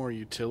a bit more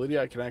utility.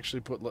 I can actually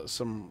put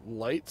some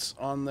lights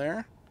on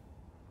there.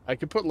 I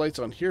could put lights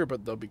on here,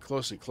 but they'll be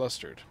closely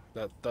clustered.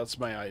 That's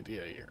my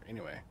idea here,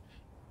 anyway.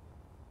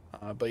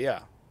 But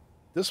yeah,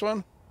 this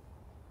one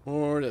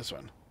or this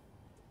one.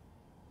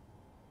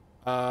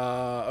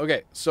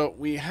 Okay, so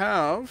we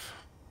have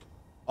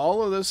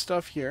all of this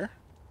stuff here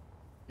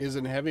is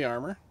in heavy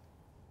armor.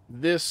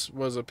 This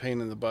was a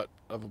pain in the butt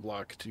of a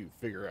block to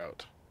figure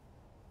out.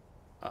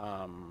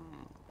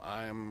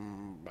 I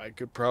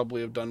could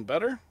probably have done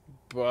better,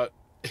 but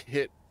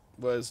it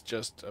was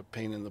just a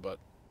pain in the butt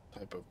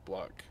type of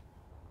block.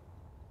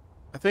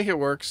 I think it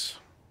works.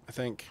 I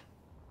think.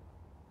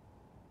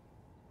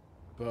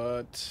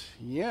 But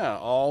yeah,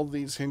 all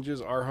these hinges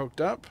are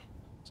hooked up.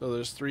 So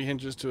there's 3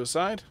 hinges to a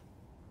side.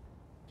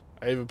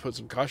 I even put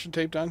some caution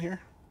tape down here.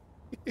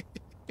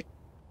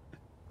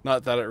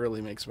 Not that it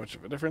really makes much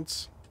of a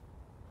difference.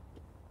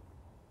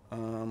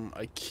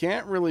 I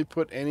can't really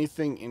put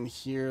anything in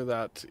here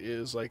that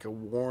is like a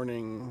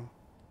warning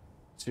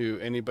to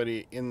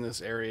anybody in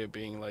this area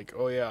being like,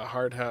 oh yeah,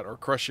 hard hat or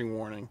crushing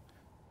warning.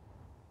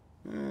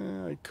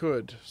 I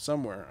could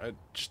somewhere. I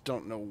just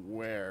don't know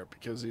where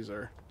because these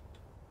are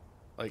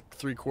like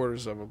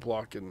 3/4 of a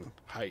block in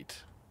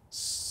height.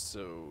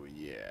 So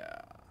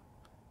yeah.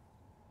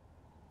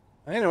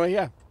 Anyway,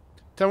 yeah.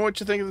 Tell me what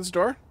you think of this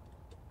door.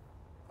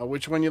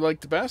 Which one you like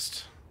the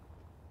best.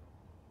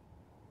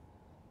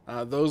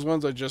 Those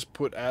ones I just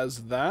put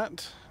as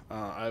that.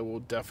 I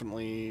will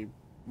definitely,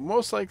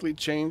 most likely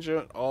change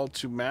it all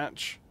to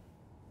match.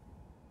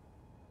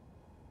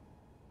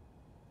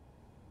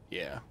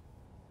 Yeah.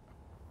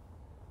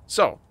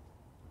 So,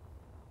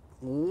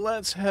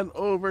 let's head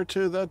over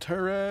to the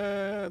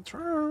turret.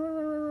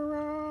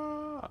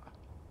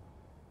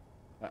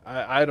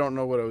 I don't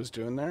know what I was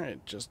doing there.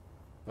 It just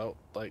felt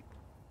like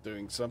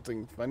doing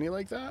something funny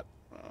like that.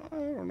 I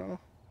don't know.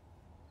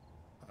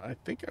 I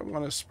think I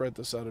want to spread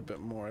this out a bit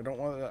more. I don't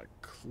want that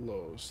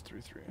close. 3,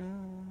 3.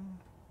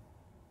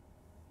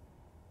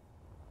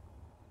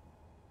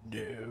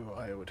 No,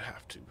 I would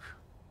have to.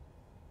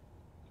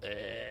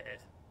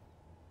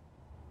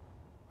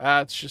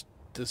 It's just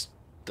this.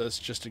 Let's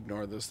just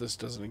ignore this. This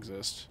doesn't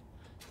exist.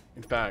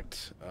 In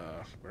fact,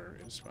 where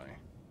is my?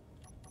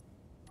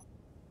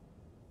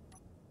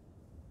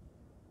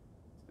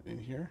 In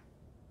here?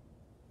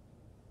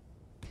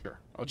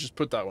 Sure. I'll just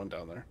put that one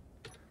down there.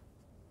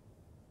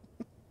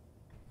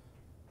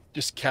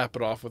 Just cap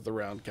it off with the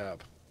round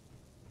cap.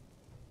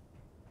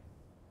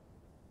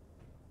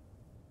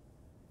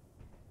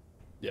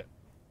 Yeah.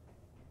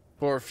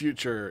 For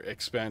future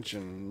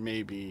expansion,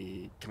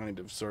 maybe, kind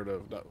of, sort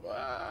of,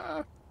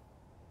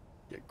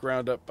 get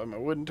ground up by my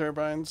wooden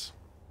turbines.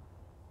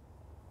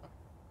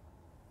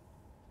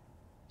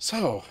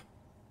 So,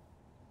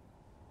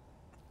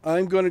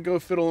 I'm going to go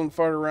fiddle and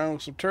fart around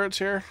with some turrets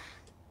here.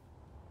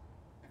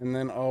 And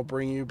then I'll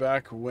bring you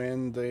back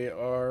when they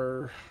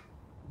are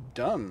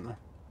done.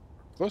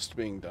 Close to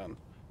being done.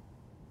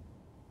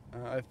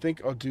 I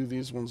think I'll do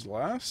these ones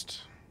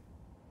last.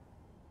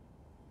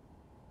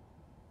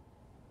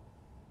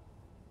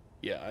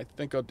 Yeah, I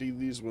think I'll do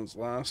these ones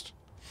last.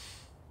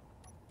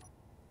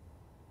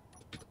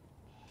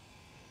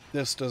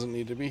 This doesn't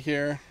need to be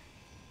here.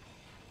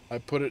 I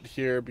put it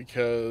here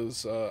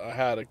because I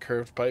had a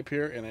curved pipe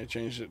here and I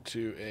changed it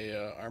to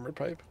a armored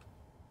pipe.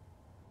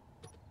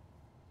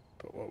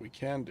 But what we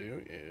can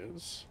do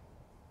is...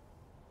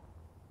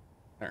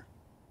 there.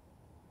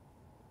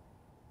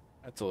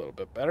 That's a little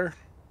bit better.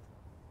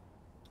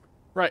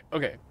 Right,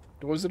 okay.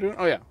 What was it doing?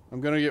 Oh yeah, I'm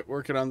going to get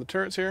working on the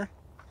turrets here.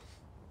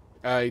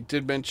 I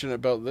did mention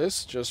about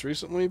this just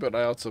recently, but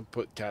I also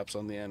put caps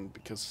on the end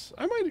because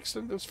I might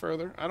extend this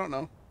further. I don't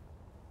know.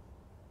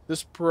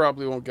 This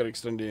probably won't get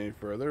extended any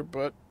further,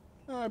 but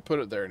I put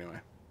it there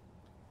anyway.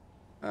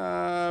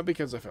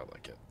 Because I felt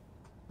like it.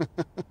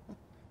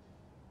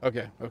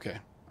 Okay.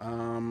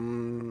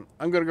 I'm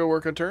gonna go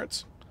work on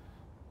turrets,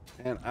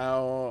 and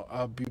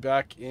I'll be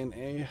back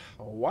in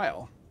a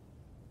while.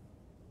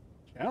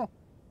 Ciao.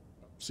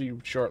 See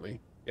you shortly.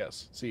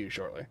 Yes, see you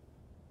shortly.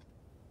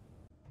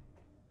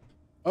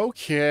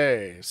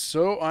 Okay,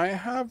 so I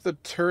have the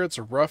turrets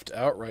roughed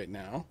out right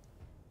now.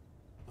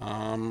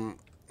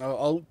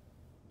 I'll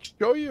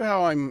show you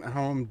how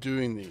I'm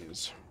doing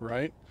these,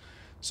 right?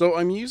 So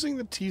I'm using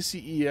the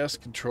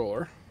TCES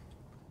controller.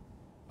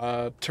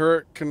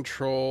 Turret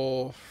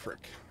control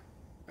frick.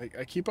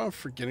 I keep on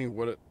forgetting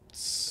what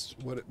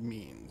it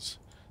means.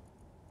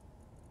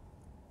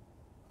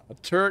 A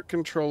turret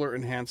controller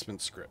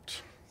enhancement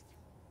script.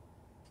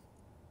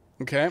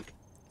 Okay,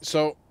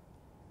 so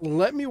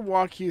let me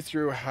walk you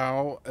through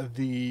how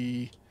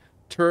the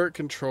turret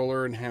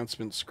controller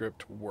enhancement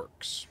script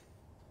works.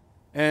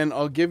 And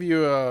I'll give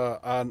you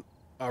a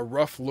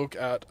rough look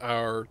at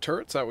our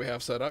turrets that we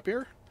have set up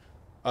here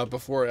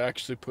before I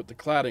actually put the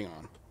cladding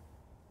on.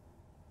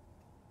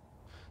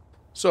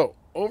 So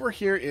over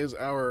here is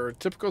our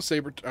typical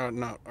saber,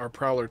 not our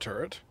prowler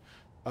turret.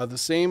 The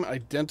same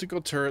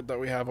identical turret that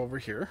we have over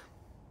here,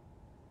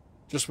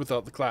 just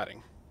without the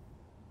cladding.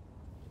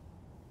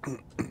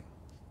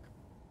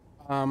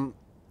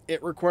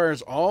 It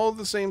requires all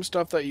the same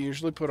stuff that you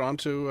usually put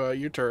onto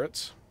your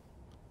turrets.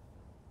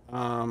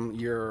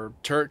 Your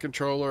turret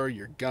controller,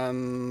 your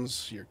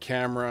guns, your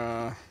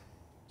camera.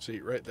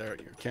 See right there,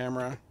 your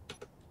camera.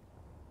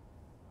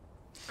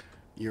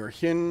 Your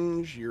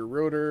hinge, your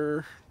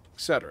rotor,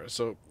 etc.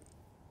 So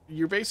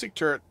your basic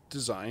turret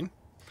design.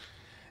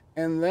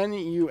 And then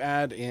you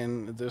add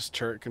in this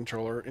turret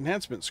controller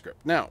enhancement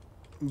script. Now,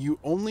 you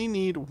only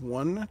need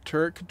one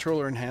turret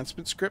controller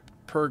enhancement script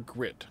per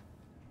grid.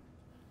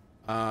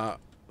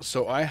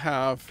 So I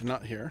have,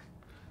 not here,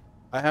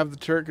 I have the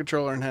turret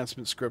controller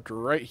enhancement script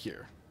right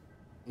here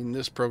in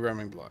this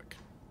programming block.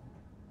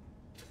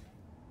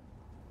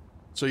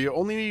 So you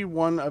only need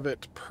one of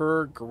it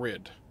per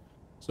grid.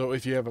 So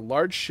if you have a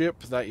large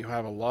ship that you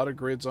have a lot of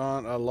grids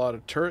on, a lot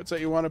of turrets that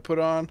you want to put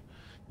on,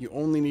 you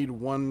only need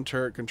one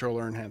turret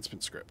controller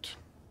enhancement script.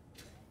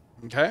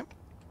 Okay?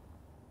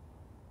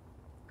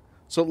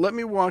 So let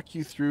me walk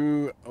you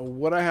through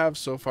what I have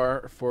so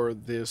far for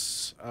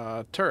this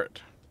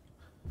turret.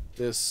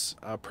 This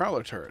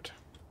prowler turret.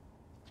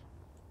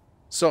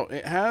 So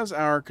it has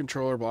our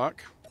controller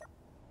block.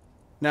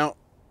 Now,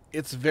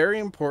 it's very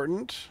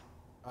important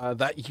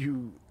that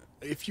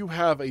if you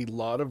have a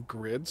lot of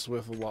grids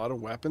with a lot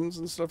of weapons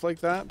and stuff like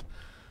that,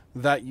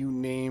 that you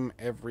name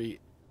every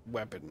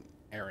weapon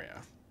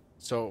area.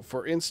 So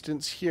for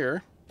instance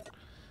here,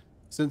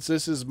 since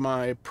this is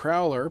my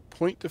prowler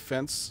point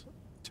defense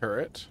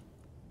turret,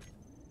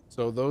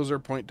 so those are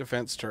point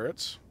defense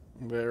turrets.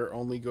 They're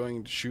only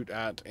going to shoot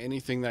at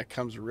anything that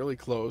comes really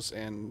close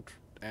and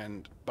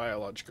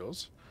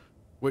biologicals,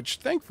 which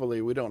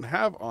thankfully we don't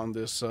have on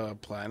this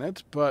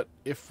planet, but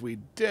if we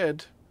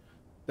did,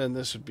 then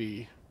this would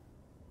be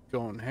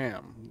going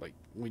ham. Like,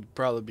 we'd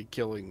probably be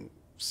killing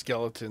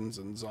skeletons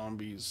and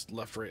zombies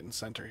left, right, and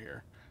center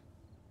here.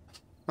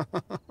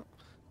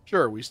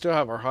 Sure, we still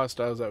have our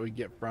hostiles that we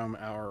get from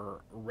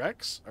our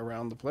wrecks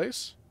around the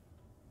place,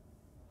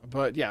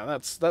 but yeah,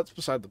 that's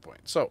beside the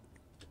point. So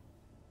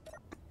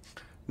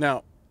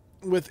now,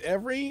 with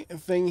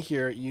everything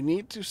here, you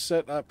need to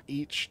set up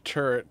each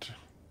turret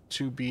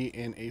to be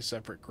in a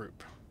separate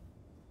group.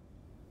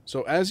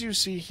 So as you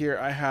see here,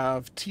 I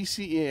have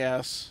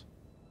TCES,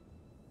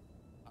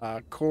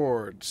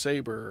 cord,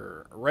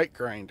 saber, right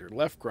grinder,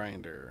 left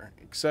grinder,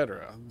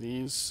 etc.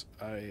 These,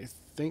 I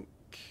think,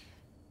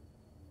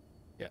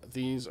 yeah,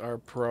 these are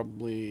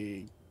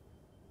probably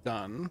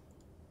done.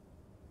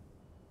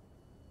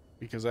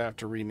 Because I have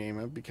to rename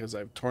it, because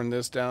I've torn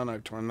this down,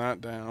 I've torn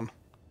that down.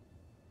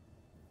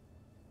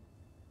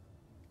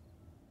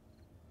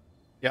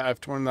 Yeah,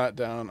 I've torn that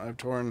down. I've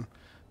torn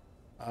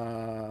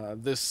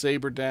this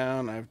saber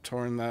down. I've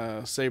torn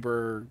the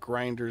saber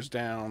grinders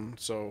down.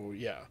 So,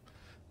 yeah.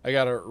 I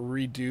gotta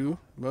redo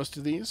most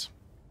of these.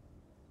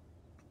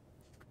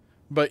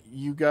 But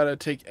you gotta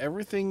take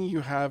everything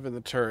you have in the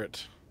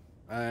turret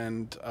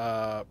and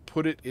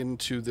put it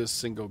into this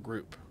single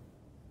group.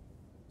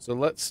 So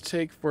let's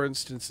take, for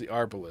instance, the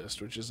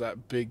arbalist, which is the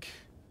big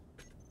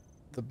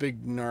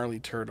gnarly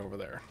turret over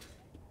there.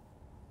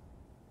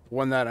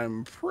 One that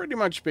I'm pretty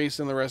much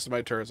basing the rest of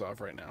my turrets off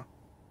right now.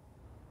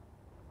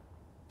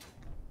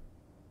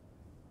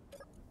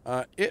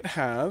 It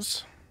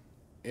has,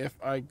 if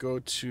I go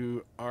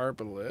to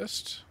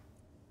arbalist,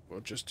 well,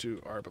 just to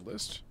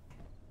arbalist.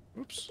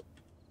 Oops.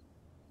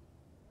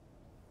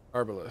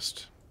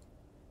 Arbalist.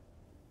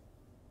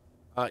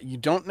 You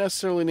don't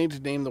necessarily need to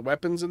name the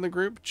weapons in the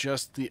group,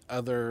 just the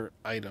other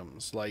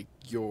items, like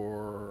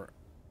your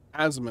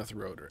azimuth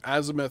rotor.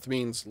 Azimuth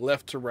means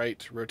left to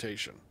right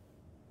rotation.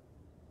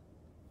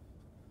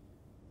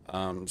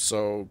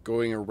 So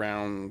going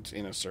around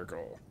in a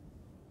circle.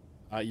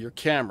 Your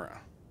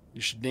camera,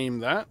 you should name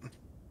that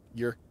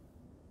your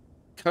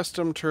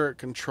custom turret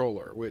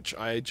controller, which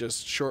I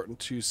just shortened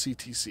to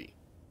CTC,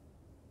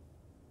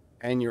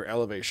 and your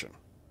elevation.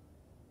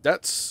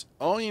 That's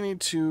all you need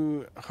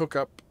to hook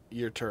up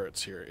your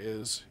turrets here.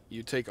 Is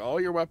you take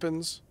all your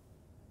weapons,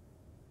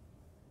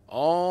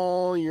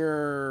 all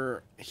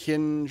your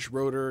hinge,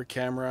 rotor,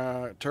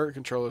 camera, turret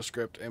controller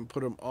script, and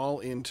put them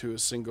all into a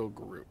single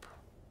group.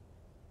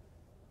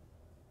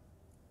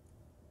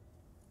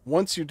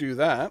 Once you do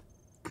that,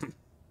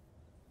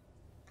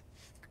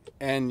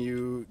 and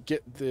you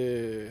get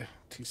the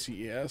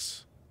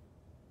TCES,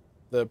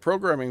 the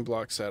programming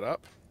block set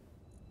up,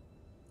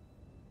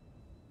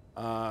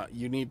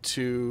 you need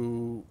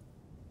to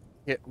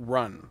hit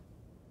run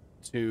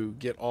to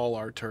get all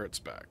our turrets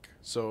back.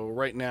 So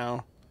right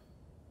now,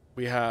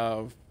 we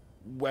have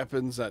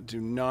weapons that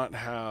do not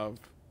have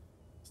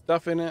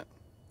stuff in it.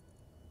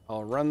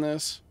 I'll run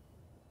this.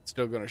 It's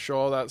still going to show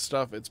all that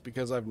stuff. It's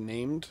because I've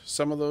named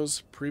some of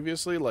those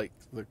previously, like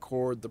the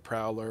Cord, the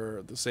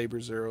Prowler, the Saber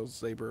Zero,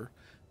 Saber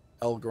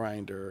L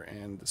Grinder,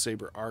 and the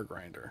Saber R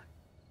Grinder.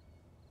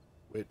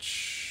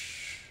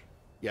 Which,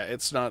 yeah, it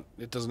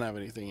doesn't have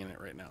anything in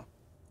it right now.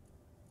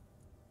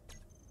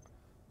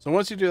 So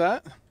once you do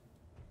that,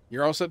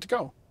 you're all set to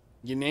go.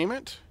 You name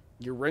it,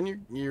 you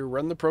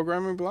run the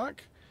programming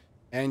block,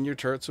 and your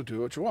turrets will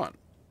do what you want.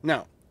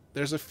 Now,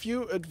 there's a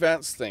few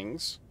advanced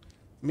things.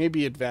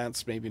 Maybe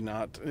advanced, maybe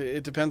not.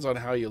 It depends on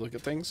how you look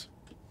at things.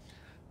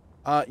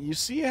 You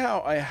see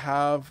how I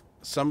have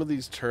some of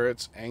these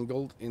turrets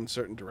angled in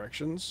certain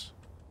directions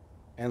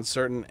and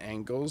certain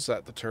angles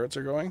that the turrets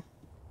are going?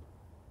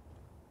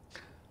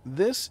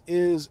 This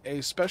is a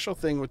special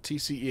thing with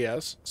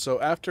TCES. So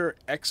after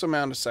X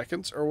amount of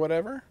seconds or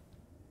whatever,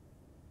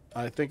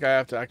 I think I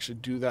have to actually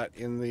do that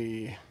in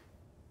the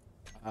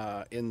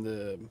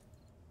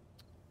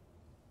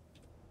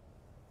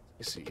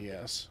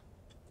TCES.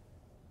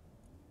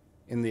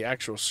 In the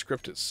actual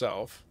script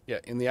itself. Yeah,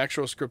 in the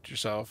actual script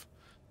yourself.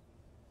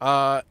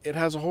 It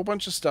has a whole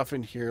bunch of stuff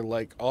in here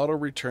like auto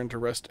return to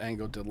rest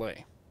angle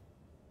delay.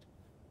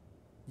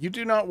 You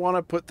do not want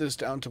to put this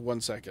down to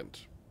 1 second.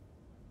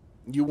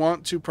 You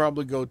want to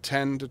probably go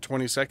 10 to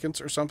 20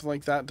 seconds or something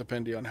like that,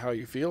 depending on how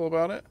you feel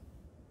about it.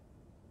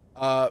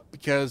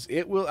 Because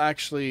it will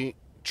actually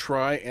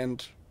try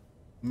and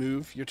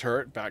move your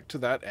turret back to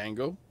that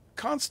angle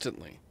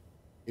constantly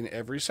in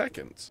every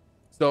second.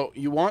 So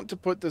you want to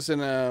put this in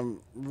a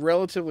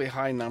relatively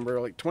high number,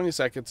 like 20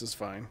 seconds is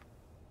fine.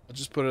 I'll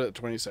just put it at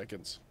 20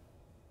 seconds.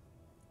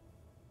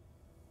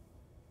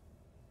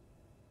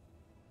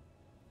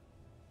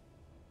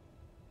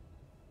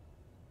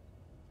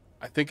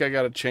 I think I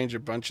got to change a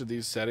bunch of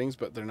these settings,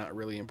 but they're not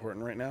really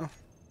important right now.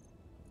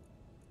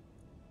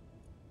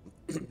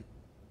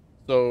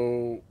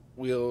 So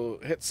we'll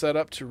hit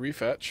setup to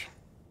refetch.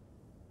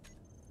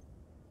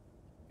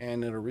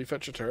 And it'll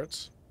refetch your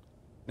turrets.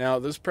 Now,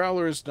 this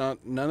Prowler is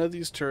not... None of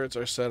these turrets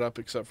are set up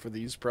except for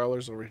these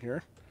Prowlers over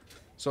here.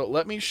 So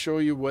let me show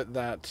you what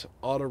that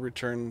auto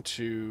return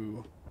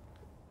to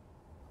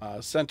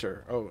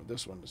center... Oh,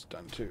 this one is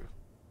done too.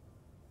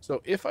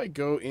 So if I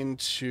go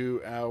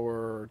into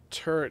our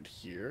turret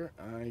here...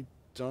 I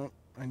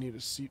need a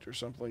seat or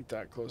something like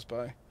that close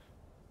by.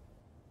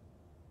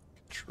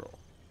 Control.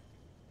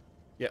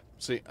 Yeah,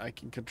 see, I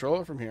can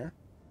control it from here.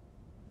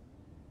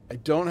 I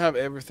don't have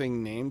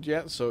everything named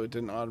yet, so it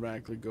didn't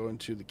automatically go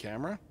into the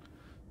camera.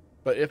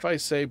 But if I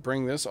say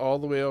bring this all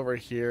the way over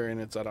here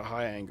and it's at a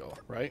high angle,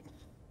 right?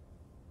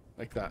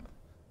 Like that.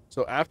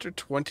 So after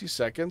 20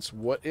 seconds,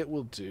 what it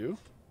will do...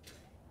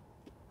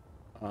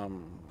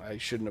 I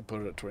shouldn't have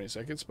put it at 20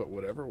 seconds, but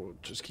whatever. We'll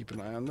just keep an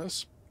eye on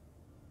this.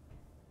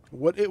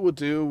 What it will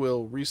do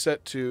will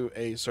reset to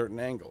a certain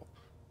angle.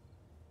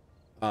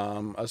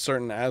 A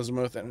certain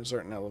azimuth and a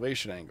certain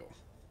elevation angle.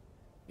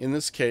 In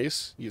this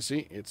case, you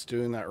see, it's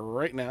doing that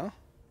right now.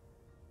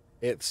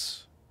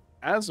 Its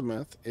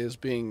azimuth is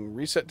being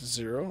reset to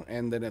 0,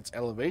 and then its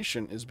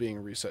elevation is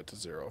being reset to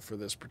 0 for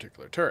this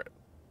particular turret.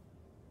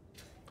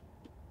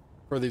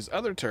 For these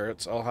other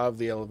turrets, I'll have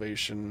the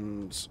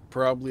elevations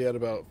probably at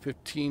about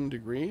 15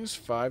 degrees,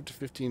 5 to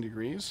 15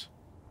 degrees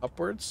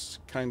upwards,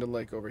 kind of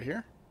like over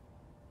here.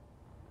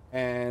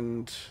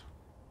 And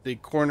the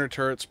corner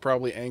turret's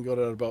probably angled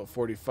at about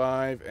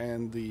 45,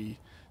 and the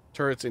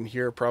turrets in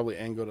here probably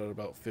angled at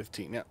about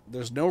 15. Now,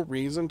 there's no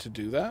reason to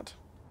do that,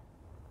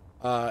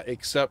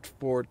 except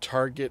for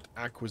target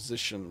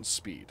acquisition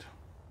speed.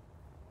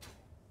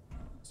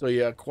 So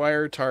you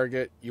acquire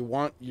target, you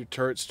want your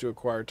turrets to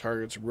acquire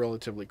targets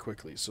relatively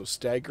quickly. So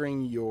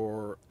staggering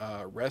your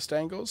rest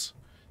angles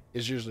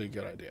is usually a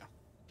good idea.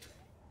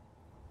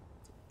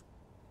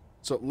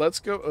 So let's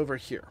go over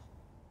here.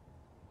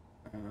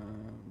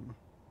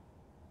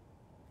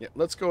 Yeah,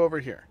 let's go over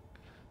here.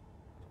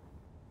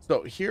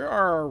 So here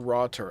are our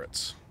raw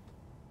turrets.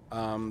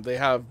 They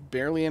have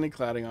barely any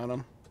cladding on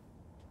them.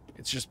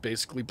 It's just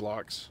basically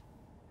blocks.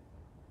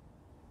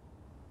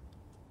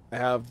 I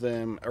have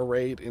them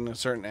arrayed in a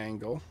certain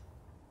angle.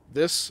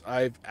 this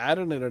I've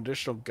added an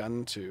additional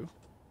gun to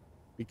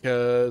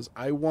because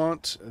I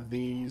want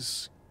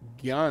these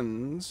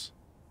guns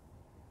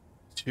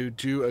to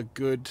do a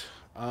good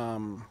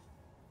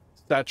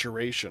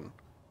saturation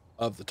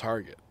of the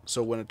target.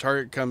 So when a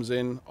target comes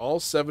in, all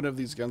 7 of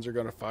these guns are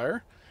going to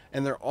fire,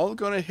 and they're all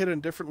going to hit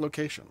in different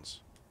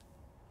locations.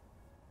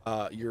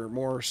 Your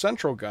more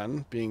central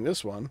gun, being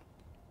this one,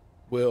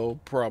 will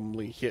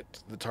probably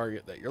hit the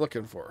target that you're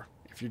looking for.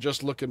 If you're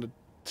just looking to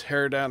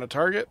tear down a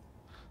target,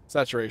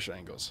 saturation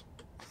angles.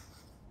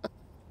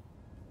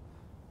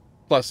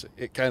 Plus,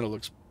 it kind of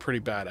looks pretty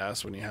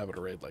badass when you have it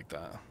arrayed like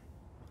that.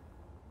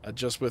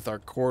 Just with our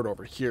cord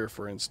over here,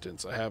 for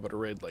instance, I have it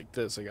arrayed like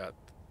this. I got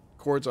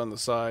cords on the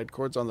side,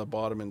 cords on the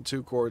bottom, and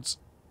 2 cords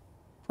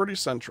pretty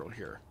central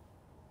here.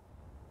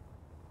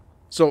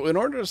 So in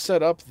order to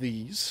set up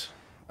these,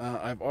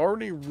 I've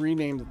already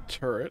renamed the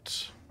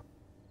turret.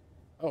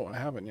 Oh, I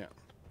haven't yet.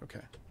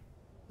 Okay.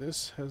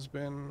 This is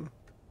brand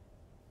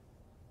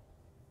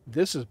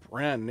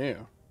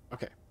new.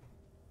 Okay.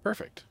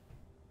 Perfect.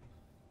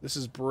 This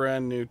is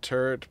brand new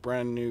turret,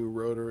 brand new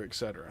rotor,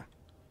 etc.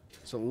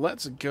 So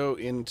let's go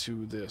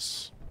into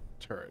this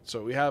turret.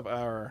 So we have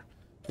our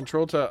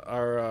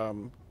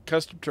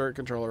custom turret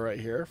controller right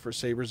here for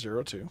Saber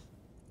 02.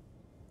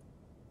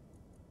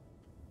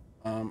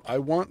 I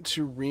want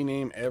to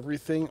rename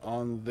everything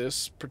on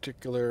this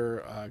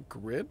particular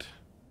grid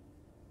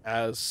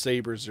as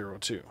Saber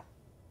 02.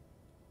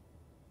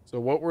 So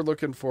what we're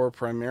looking for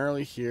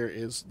primarily here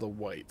is the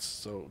whites.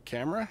 So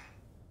camera.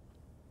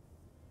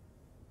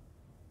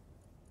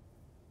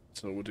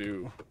 So we'll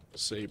do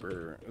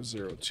Saber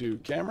 02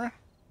 camera.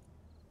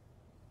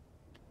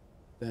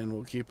 Then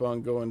we'll keep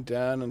on going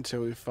down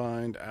until we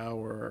find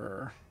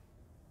our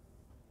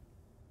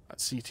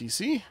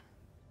CTC,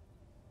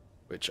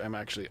 which I'm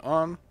actually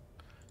on.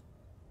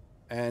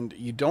 And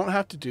you don't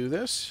have to do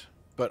this,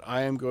 but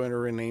I am going to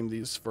rename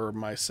these for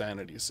my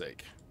sanity's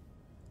sake.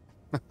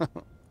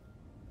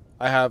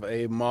 I have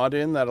a mod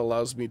in that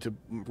allows me to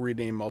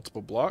rename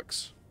multiple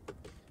blocks.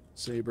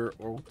 Saber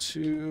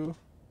 02.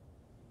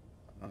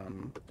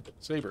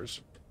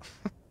 Sabers.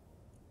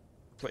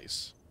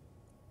 Place.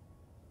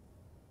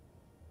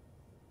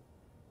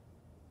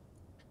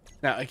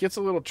 Now, it gets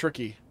a little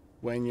tricky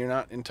when you're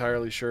not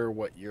entirely sure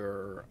what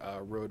your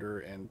rotor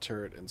and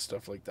turret and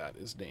stuff like that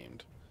is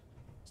named.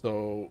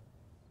 So,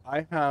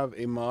 I have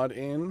a mod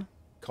in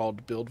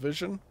called Build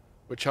Vision,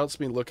 which helps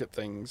me look at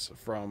things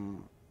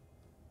from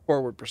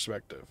forward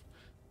perspective.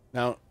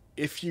 Now,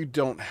 if you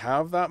don't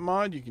have that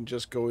mod, you can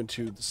just go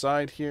into the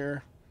side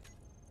here,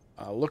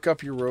 look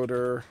up your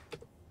rotor,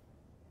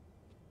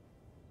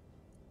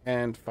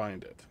 and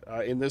find it.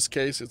 In this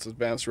case, it's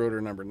Advanced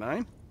Rotor number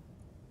 9.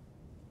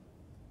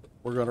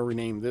 We're going to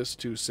rename this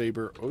to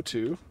Saber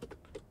 02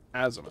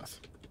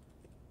 Azimuth.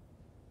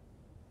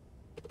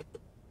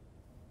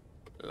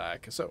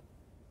 Like so.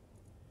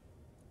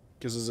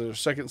 Because there's a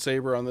second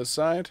Saber on this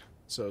side,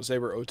 so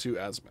Saber 02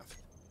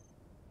 Azimuth.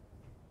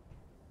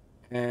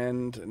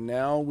 And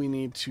now we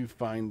need to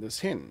find this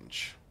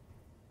hinge.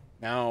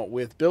 Now,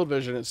 with Build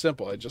Vision, it's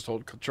simple. I just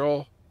hold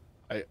Control,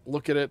 I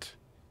look at it,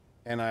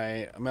 and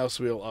I mouse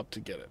wheel up to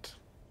get it.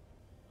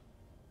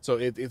 So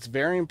it's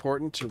very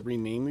important to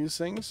rename these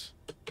things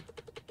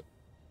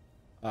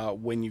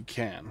when you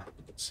can.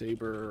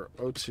 Saber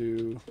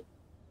 02.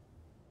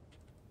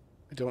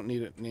 I don't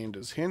need it named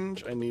as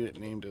hinge. I need it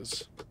named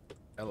as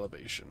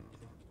elevation.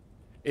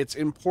 It's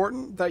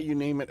important that you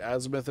name it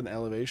azimuth and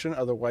elevation,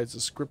 otherwise the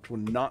script will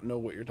not know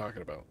what you're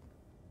talking about.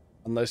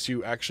 Unless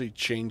you actually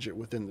change it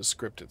within the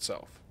script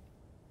itself.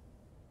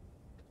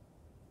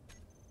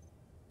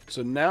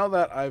 So now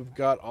that I've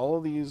got all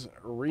of these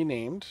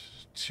renamed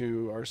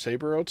to our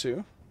Saber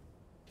 02,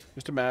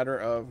 just a matter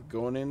of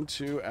going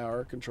into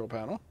our control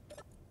panel,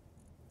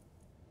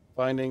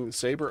 finding the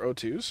Saber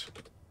 02s,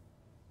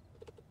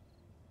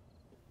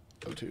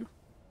 02,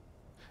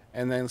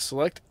 and then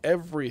select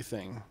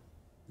everything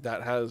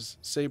that has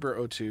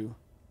Saber 02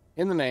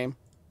 in the name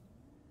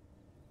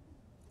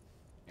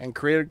and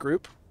create a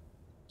group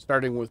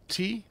starting with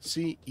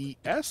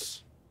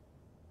TCES.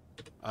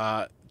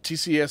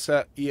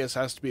 TCES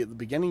has to be at the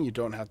beginning. You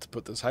don't have to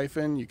put this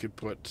hyphen. You could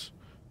put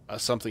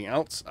something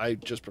else. I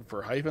just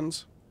prefer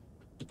hyphens.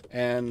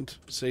 And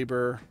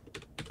Saber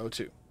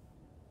 02.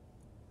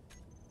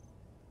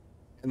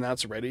 And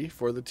that's ready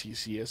for the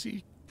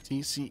TCES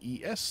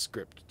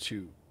script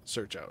to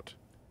search out.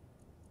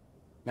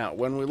 Now,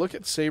 when we look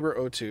at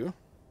Saber 02,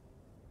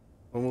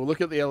 when we look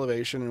at the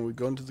elevation and we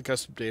go into the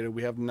custom data,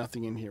 we have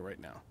nothing in here right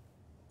now.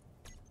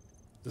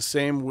 The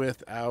same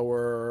with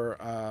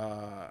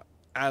our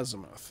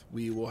azimuth.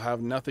 We will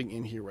have nothing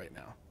in here right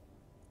now.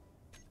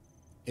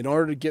 In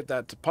order to get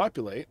that to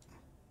populate,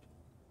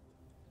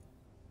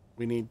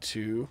 we need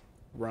to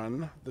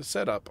run the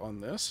setup on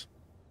this.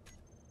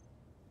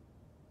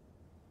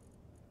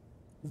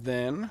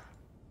 Then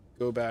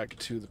go back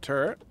to the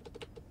turret.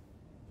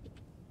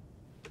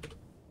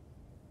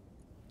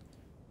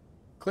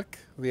 Click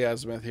the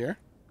azimuth here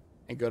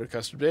and go to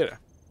custom data.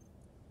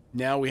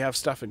 Now we have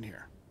stuff in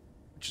here,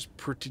 which is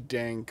pretty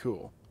dang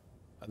cool.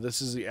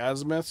 This is the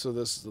azimuth, so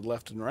this is the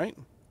left and right.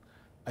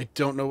 I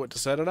don't know what to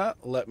set it at.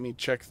 Let me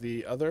check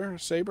the other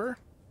saber.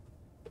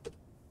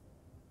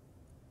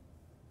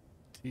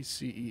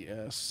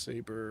 TCES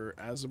saber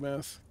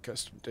azimuth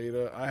custom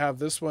data. I have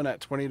this one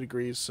at 20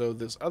 degrees, so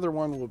this other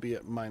one will be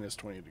at minus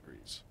 20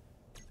 degrees.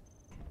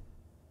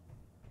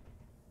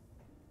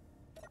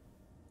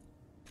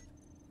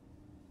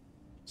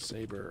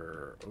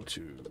 Saber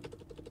 02.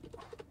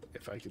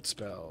 If I could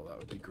spell, that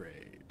would be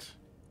great.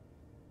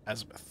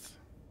 Azimuth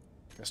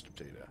custom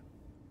data.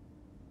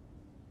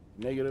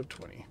 Negative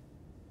 20.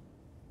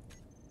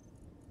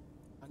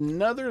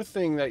 Another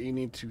thing that you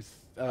need to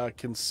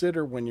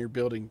consider when you're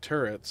building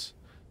turrets,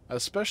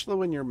 especially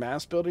when you're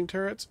mass building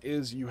turrets,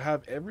 is you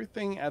have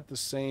everything at the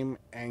same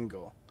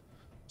angle.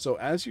 So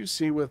as you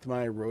see with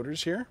my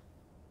rotors here,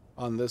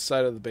 on this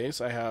side of the base,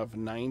 I have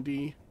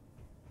 90,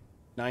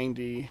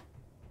 90,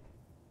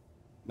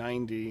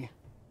 90,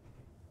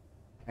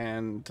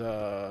 and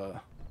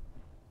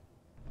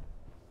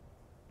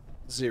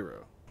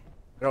 0.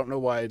 I don't know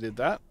why I did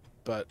that,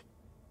 but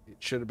it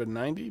should have been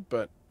 90,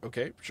 but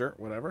okay, sure,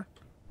 whatever.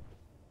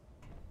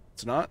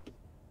 It's not,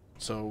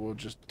 so we'll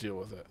just deal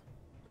with it.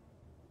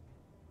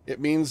 It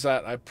means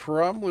that I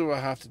probably will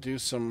have to do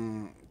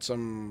some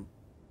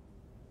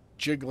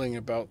jiggling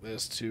about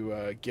this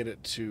to get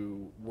it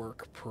to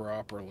work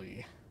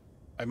properly.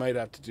 I might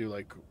have to do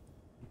like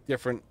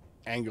different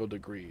angle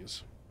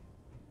degrees.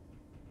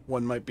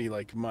 One might be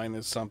like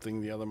minus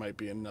something, the other might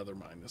be another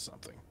minus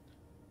something.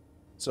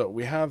 So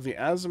we have the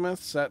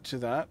azimuth set to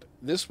that.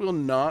 This will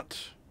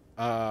not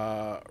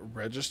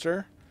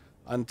register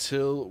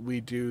until we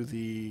do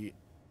the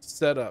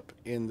setup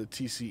in the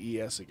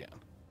TCES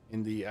again,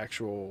 in the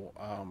actual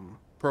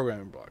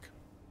programming block.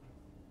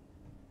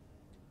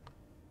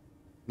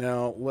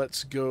 Now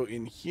let's go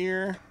in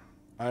here.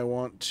 I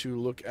want to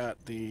look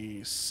at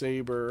the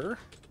saber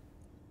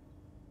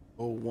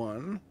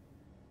 01.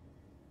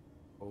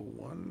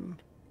 01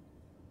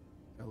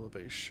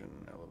 elevation.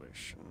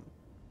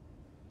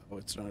 Oh,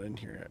 it's not in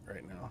here yet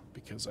right now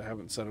because I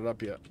haven't set it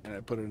up yet, and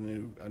I put a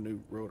new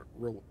rotor.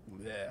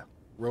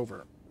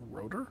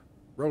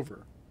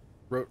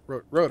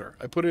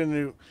 I put in a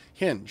new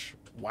hinge.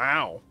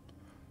 Wow,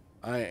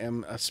 I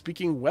am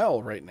speaking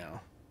well right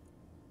now.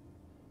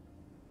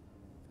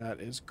 That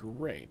is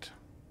great.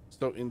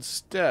 So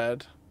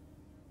instead,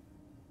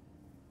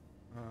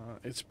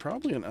 it's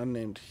probably an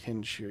unnamed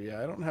hinge here.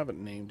 Yeah, I don't have it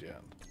named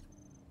yet.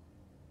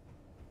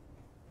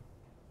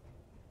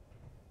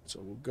 So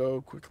we'll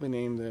go quickly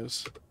name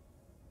this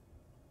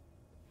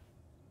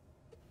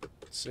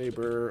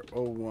Saber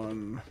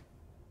 01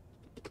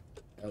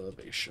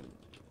 elevation.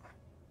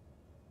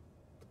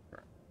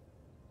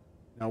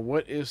 Now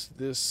what is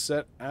this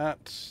set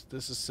at?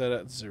 This is set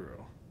at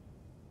 0.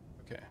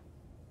 Okay.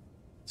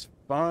 It's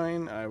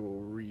fine. I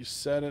will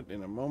reset it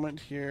in a moment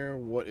here.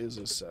 What is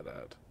it set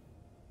at?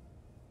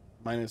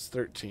 Minus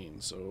 13.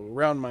 So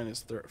around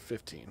minus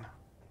 15.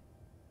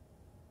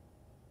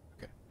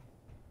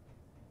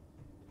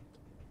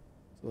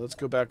 So let's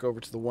go back over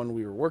to the one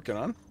we were working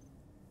on.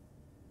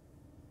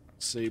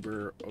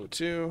 Saber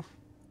 02.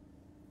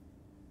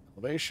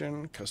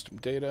 Elevation, custom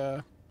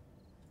data,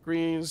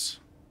 degrees,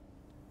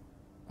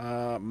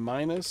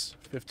 minus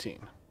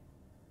 15.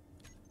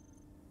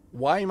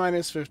 Why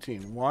minus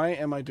 15? Why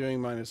am I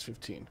doing minus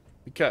 15?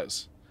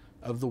 Because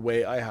of the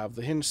way I have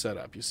the hinge set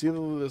up. You see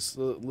this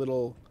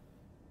little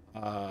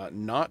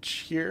notch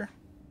here?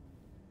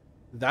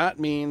 That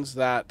means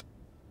that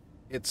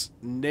it's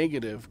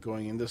negative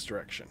going in this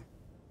direction.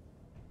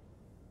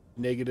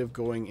 Negative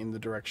going in the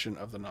direction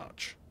of the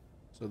notch.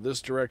 So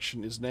this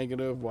direction is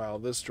negative while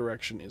this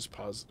direction is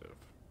positive.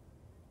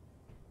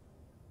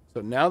 So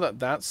now that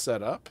that's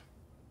set up,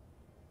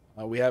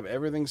 we have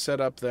everything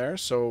set up there.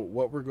 So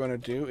what we're going to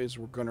do is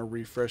we're going to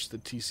refresh the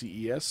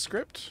TCES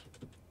script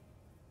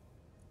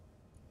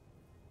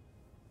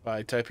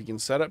by typing in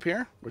setup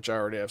here, which I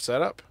already have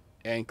set up,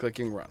 and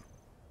clicking run.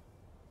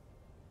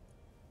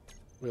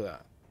 Look at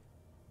that.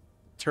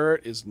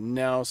 Turret is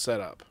now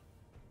set up.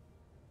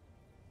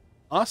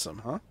 Awesome,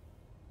 huh?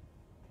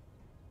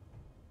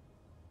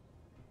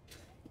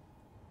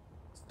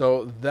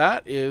 So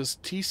that is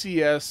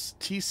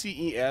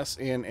TCES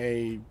in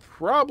a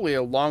probably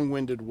a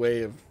long-winded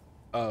way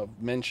of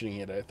mentioning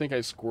it. I think I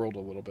squirreled a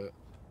little bit.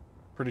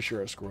 Pretty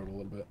sure I squirreled a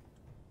little bit.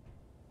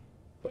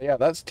 But yeah,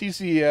 that's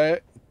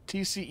TCES.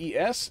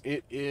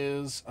 It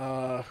is,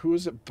 who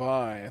is it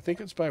by? I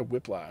think it's by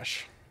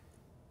Whiplash.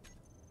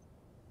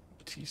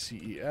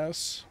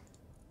 TCES.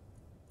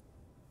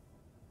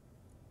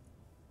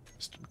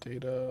 System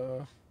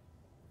data.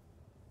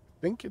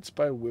 I think it's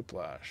by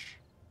Whiplash.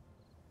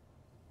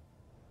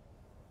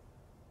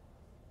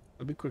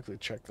 Let me quickly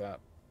check that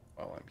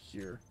while I'm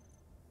here.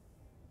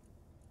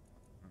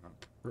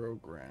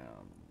 Program.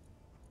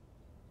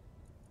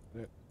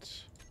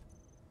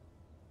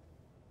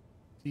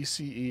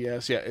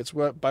 TCES. Yeah, it's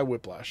by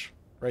Whiplash.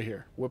 Right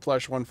here.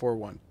 Whiplash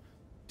 141.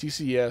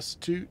 TCES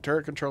 2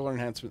 Turret Controller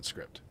Enhancement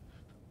Script.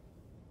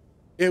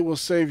 It will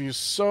save you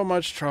so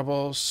much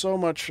trouble, so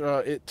much.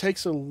 It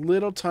takes a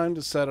little time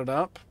to set it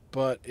up,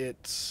 but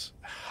it's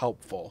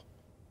helpful.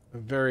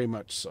 Very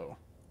much so.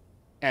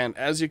 And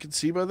as you can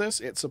see by this,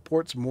 it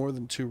supports more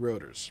than 2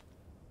 rotors.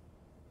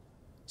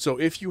 So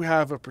if you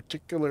have a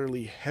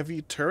particularly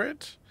heavy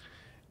turret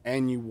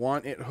and you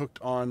want it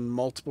hooked on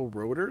multiple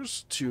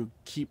rotors to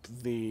keep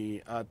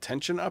the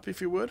tension up,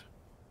 if you would.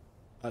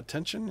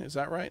 Tension, is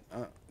that right?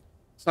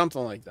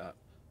 Something like that.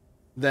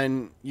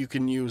 Then you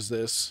can use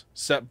this,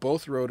 set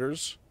both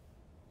rotors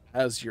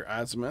as your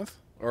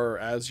azimuth or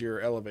as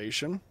your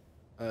elevation.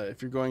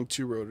 If you're going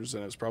 2 rotors,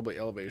 then it's probably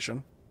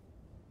elevation.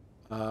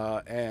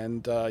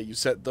 And you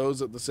set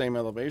those at the same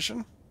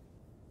elevation.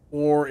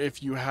 Or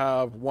if you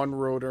have 1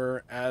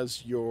 rotor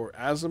as your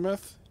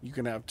azimuth, you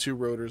can have 2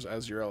 rotors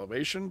as your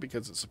elevation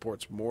because it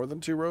supports more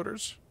than 2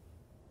 rotors.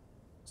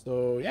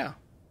 So yeah,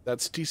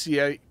 that's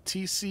TCES.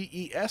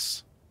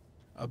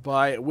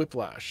 By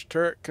Whiplash,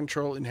 Turret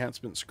Control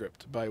Enhancement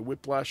Script by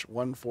Whiplash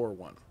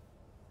 141.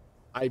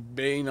 I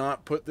may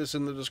not put this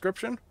in the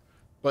description,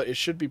 but it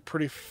should be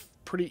pretty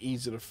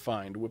easy to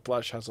find.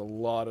 Whiplash has a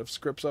lot of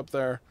scripts up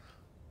there.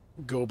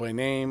 Go by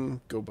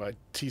name, go by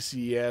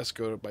TCES,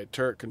 go by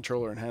Turret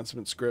Controller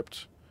Enhancement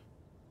Script,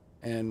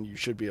 and you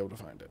should be able to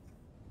find it.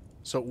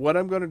 So what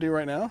I'm going to do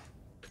right now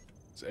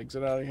is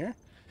exit out of here,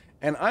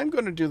 and I'm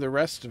going to do the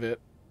rest of it.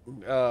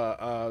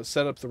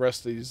 Set up the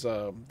rest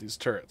of these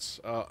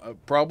turrets.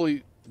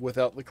 Probably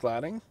without the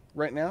cladding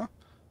right now,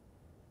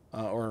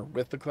 or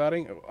with the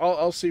cladding.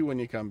 I'll see when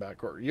you come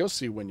back, or you'll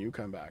see when you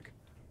come back.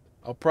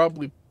 I'll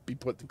probably be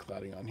putting the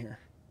cladding on here.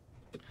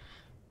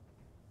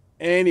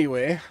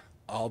 Anyway,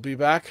 I'll be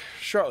back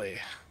shortly.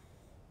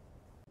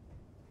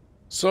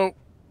 So,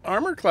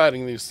 armor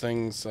cladding these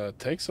things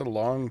takes a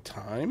long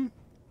time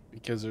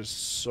because there's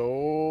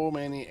so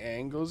many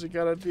angles you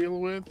gotta deal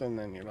with, and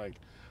then you're like,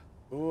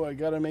 oh, I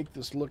gotta make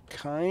this look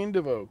kind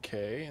of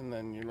okay. And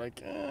then you're like,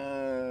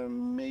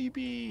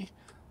 maybe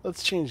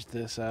let's change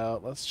this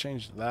out. Let's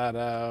change that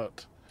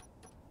out.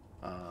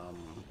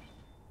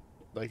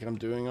 Like I'm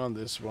doing on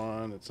this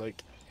one. It's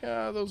like,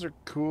 yeah, those are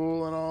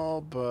cool and all,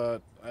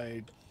 but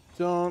I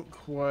don't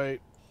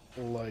quite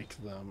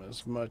like them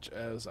as much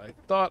as I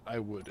thought I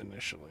would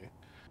initially.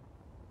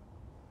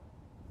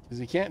 Because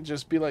you can't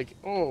just be like,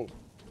 oh,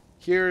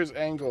 here's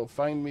angle,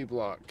 find me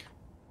block.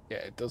 Yeah,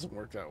 it doesn't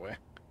work that way.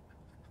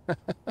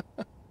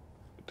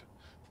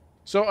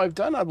 So I've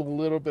done a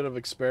little bit of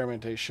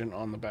experimentation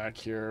on the back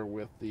here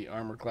with the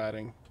armor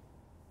cladding.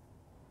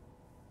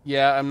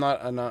 Yeah, I'm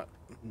not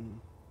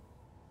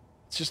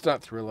it's just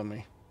not thrilling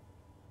me.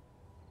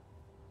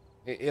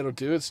 It'll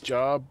do its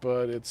job,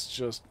 but it's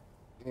just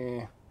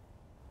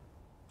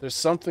there's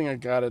something I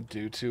gotta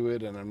do to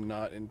it, and I'm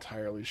not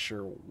entirely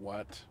sure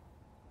what.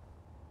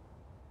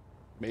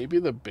 Maybe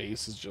the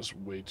base is just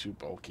way too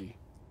bulky.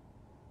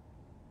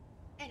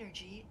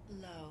 Energy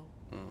low.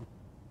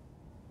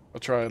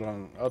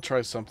 I'll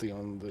try something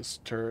on this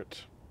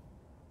turret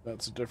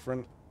that's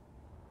different.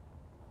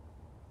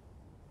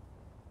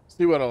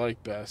 See what I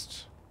like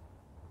best.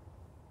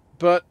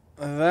 But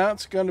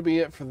that's going to be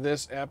it for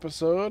this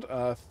episode.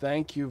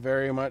 Thank you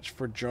very much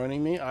for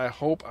joining me. I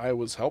hope I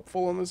was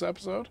helpful in this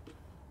episode.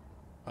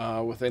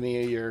 With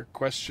any of your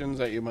questions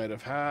that you might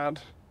have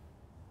had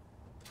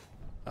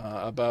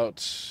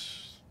about,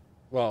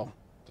 well,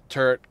 the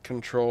turret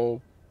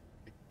control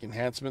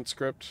enhancement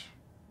script.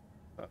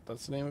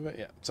 That's the name of it?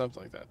 Yeah,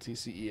 something like that.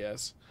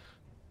 TCES.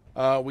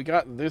 We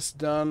got this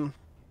done.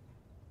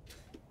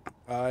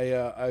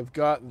 I've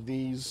got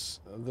the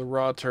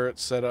raw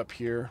turrets set up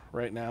here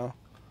right now.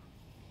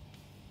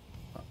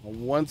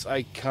 Once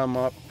I come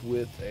up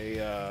with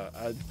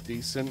a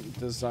decent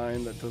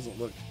design that doesn't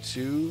look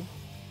too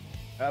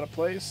out of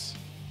place,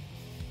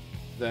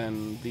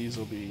 then these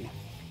will be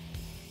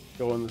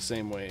going the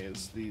same way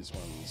as these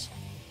ones.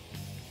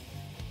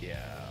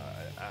 Yeah,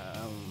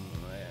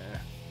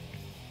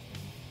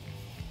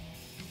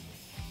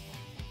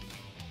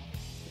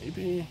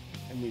 maybe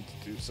I need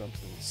to do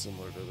something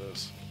similar to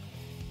this.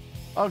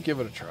 I'll give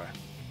it a try.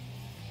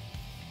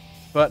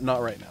 But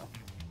not right now.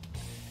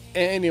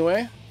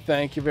 Anyway,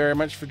 thank you very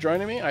much for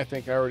joining me. I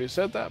think I already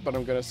said that, but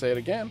I'm going to say it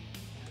again.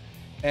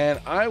 And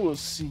I will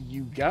see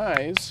you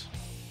guys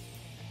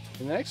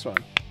in the next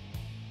one.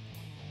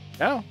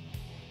 Ciao.